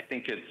 Yeah. I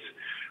think it's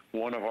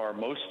one of our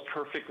most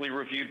perfectly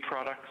reviewed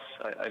products.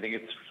 I think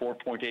it's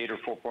 4.8 or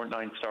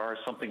 4.9 stars,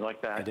 something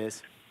like that. It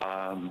is.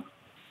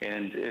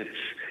 And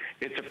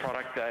it's a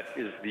product that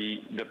is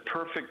the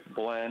perfect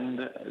blend.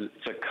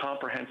 It's a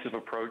comprehensive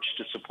approach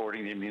to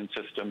supporting the immune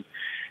system.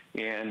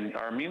 And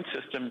our immune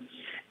system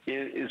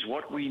is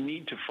what we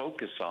need to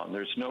focus on.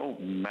 There's no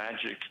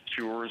magic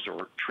cures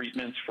or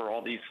treatments for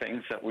all these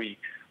things that we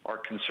are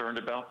concerned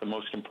about. The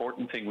most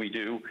important thing we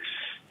do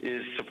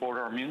is support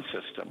our immune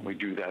system. We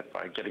do that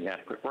by getting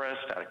adequate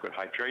rest, adequate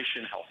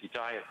hydration, healthy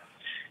diet.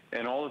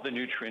 And all of the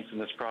nutrients in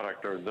this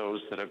product are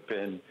those that have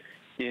been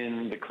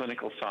in the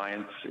clinical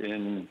science,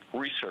 in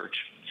research,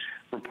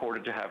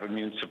 reported to have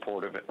immune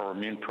supportive or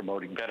immune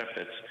promoting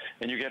benefits.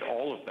 And you get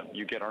all of them.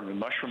 You get our new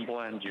mushroom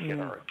blend, you get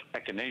our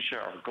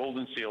echinacea, our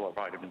golden seal, our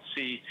vitamin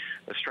C,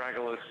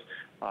 astragalus.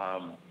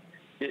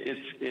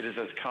 It is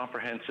as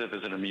comprehensive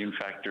as an immune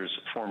factors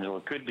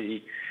formula could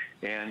be,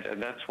 and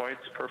that's why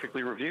it's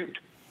perfectly reviewed.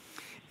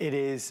 It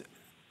is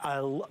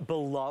a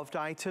beloved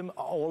item.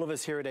 All of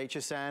us here at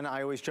HSN,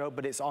 I always joke,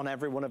 but it's on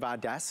every one of our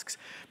desks,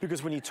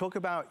 because when you talk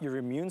about your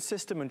immune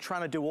system and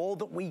trying to do all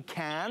that we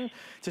can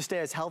to stay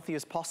as healthy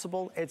as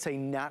possible, it's a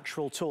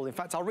natural tool. In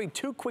fact, I'll read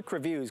 2 quick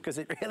reviews because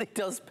it really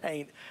does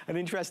paint an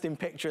interesting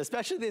picture,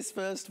 especially this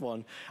first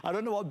one. I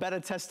don't know what better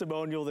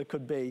testimonial there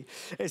could be.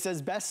 It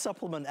says, best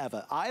supplement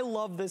ever. I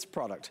love this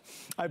product.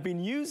 I've been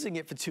using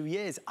it for 2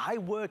 years. I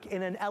work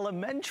in an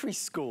elementary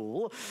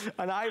school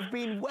and I've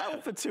been well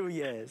for 2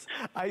 years.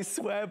 I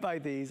swear by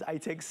these. I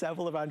take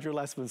several of Andrew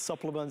Lessman's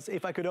supplements.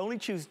 If I could only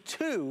choose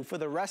 2 for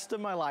the rest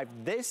of my life,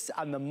 this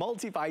and the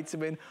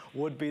multivitamin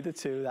would be the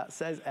 2. That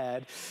says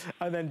Ed.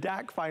 And then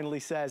Dak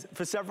finally says,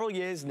 for several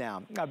years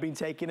now, I've been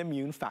taking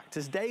immune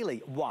factors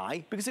daily.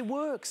 Why? Because it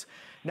works.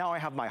 Now I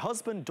have my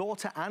husband,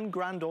 daughter, and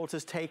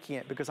granddaughters taking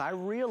it because I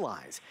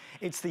realize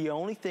it's the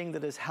only thing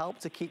that has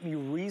helped to keep me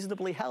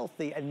reasonably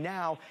healthy, and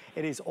now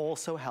it is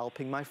also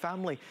helping my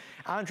family.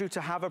 Andrew,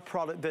 to have a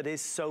product that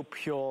is so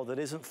pure, that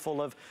isn't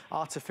full of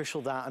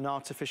artificial that and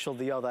artificial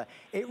the other,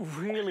 it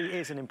really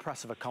is an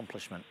impressive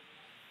accomplishment.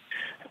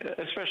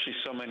 Especially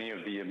so many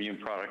of the immune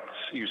products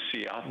you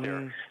see out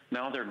there.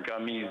 Now they're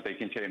gummies, they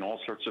contain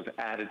all sorts of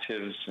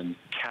additives and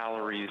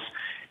calories.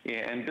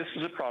 And this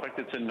is a product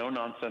that's a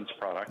no-nonsense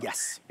product.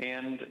 Yes.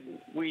 And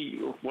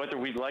whether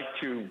we'd like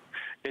to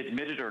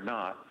admit it or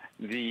not,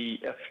 the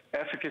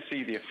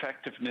efficacy, the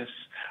effectiveness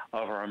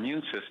of our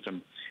immune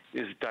system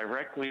is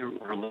directly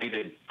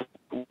related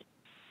to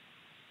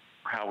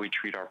how we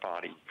treat our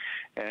body.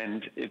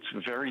 And it's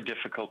very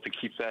difficult to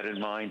keep that in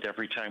mind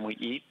every time we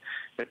eat.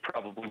 It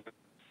probably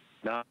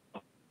not.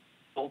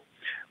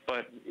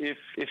 But if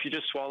you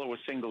just swallow a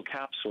single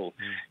capsule,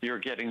 you're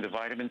getting the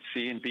vitamin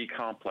C and B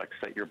complex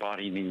that your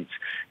body needs.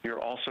 You're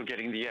also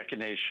getting the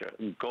echinacea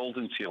and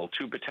golden seal,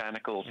 2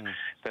 botanicals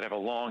that have a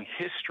long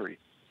history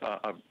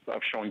of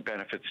showing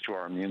benefits to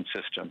our immune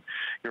system.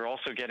 You're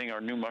also getting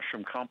our new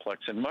mushroom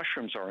complex, and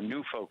mushrooms are a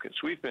new focus.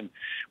 We've been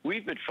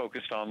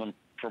focused on them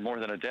for more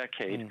than a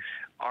decade.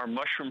 Our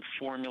mushroom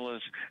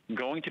formula's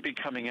going to be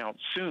coming out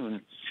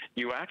soon.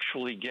 You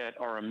actually get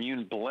our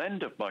immune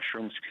blend of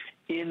mushrooms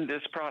in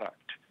this product.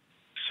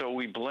 So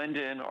we blend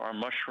in our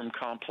mushroom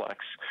complex,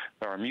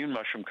 our immune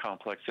mushroom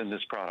complex in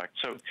this product.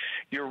 So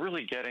you're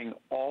really getting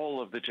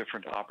all of the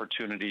different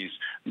opportunities.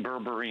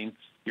 Berberine,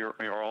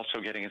 you're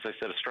also getting, as I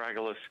said,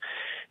 astragalus.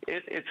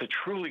 It's a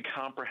truly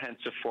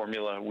comprehensive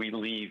formula. We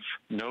leave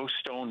no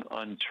stone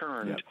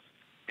unturned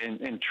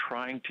in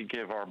trying to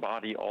give our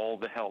body all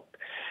the help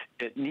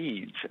it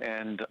needs.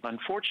 And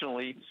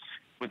unfortunately,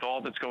 with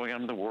all that's going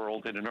on in the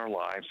world and in our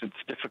lives, it's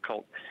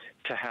difficult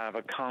to have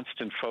a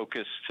constant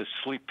focus, to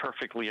sleep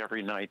perfectly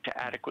every night, to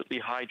adequately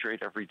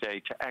hydrate every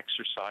day, to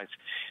exercise,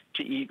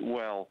 to eat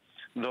well.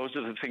 Those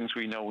are the things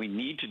we know we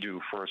need to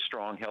do for a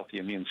strong, healthy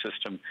immune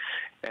system.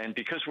 And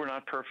because we're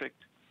not perfect,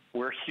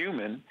 we're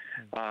human,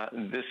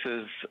 this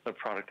is a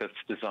product that's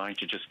designed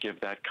to just give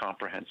that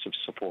comprehensive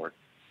support.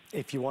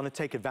 If you want to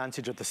take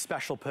advantage of the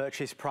special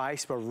purchase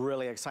price, we're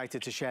really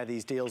excited to share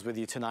these deals with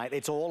you tonight.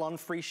 It's all on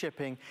free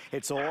shipping.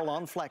 It's all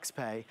on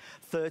FlexPay.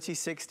 30,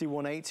 60,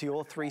 180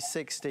 or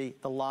 360,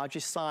 the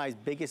largest size,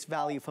 biggest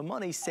value for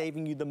money,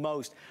 saving you the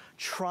most.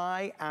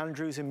 Try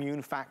Andrew's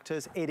Immune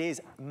Factors. It is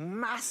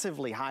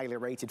massively highly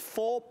rated,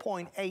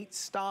 4.8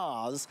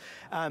 stars.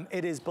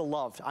 It is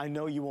beloved. I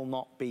know you will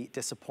not be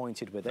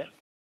disappointed with it.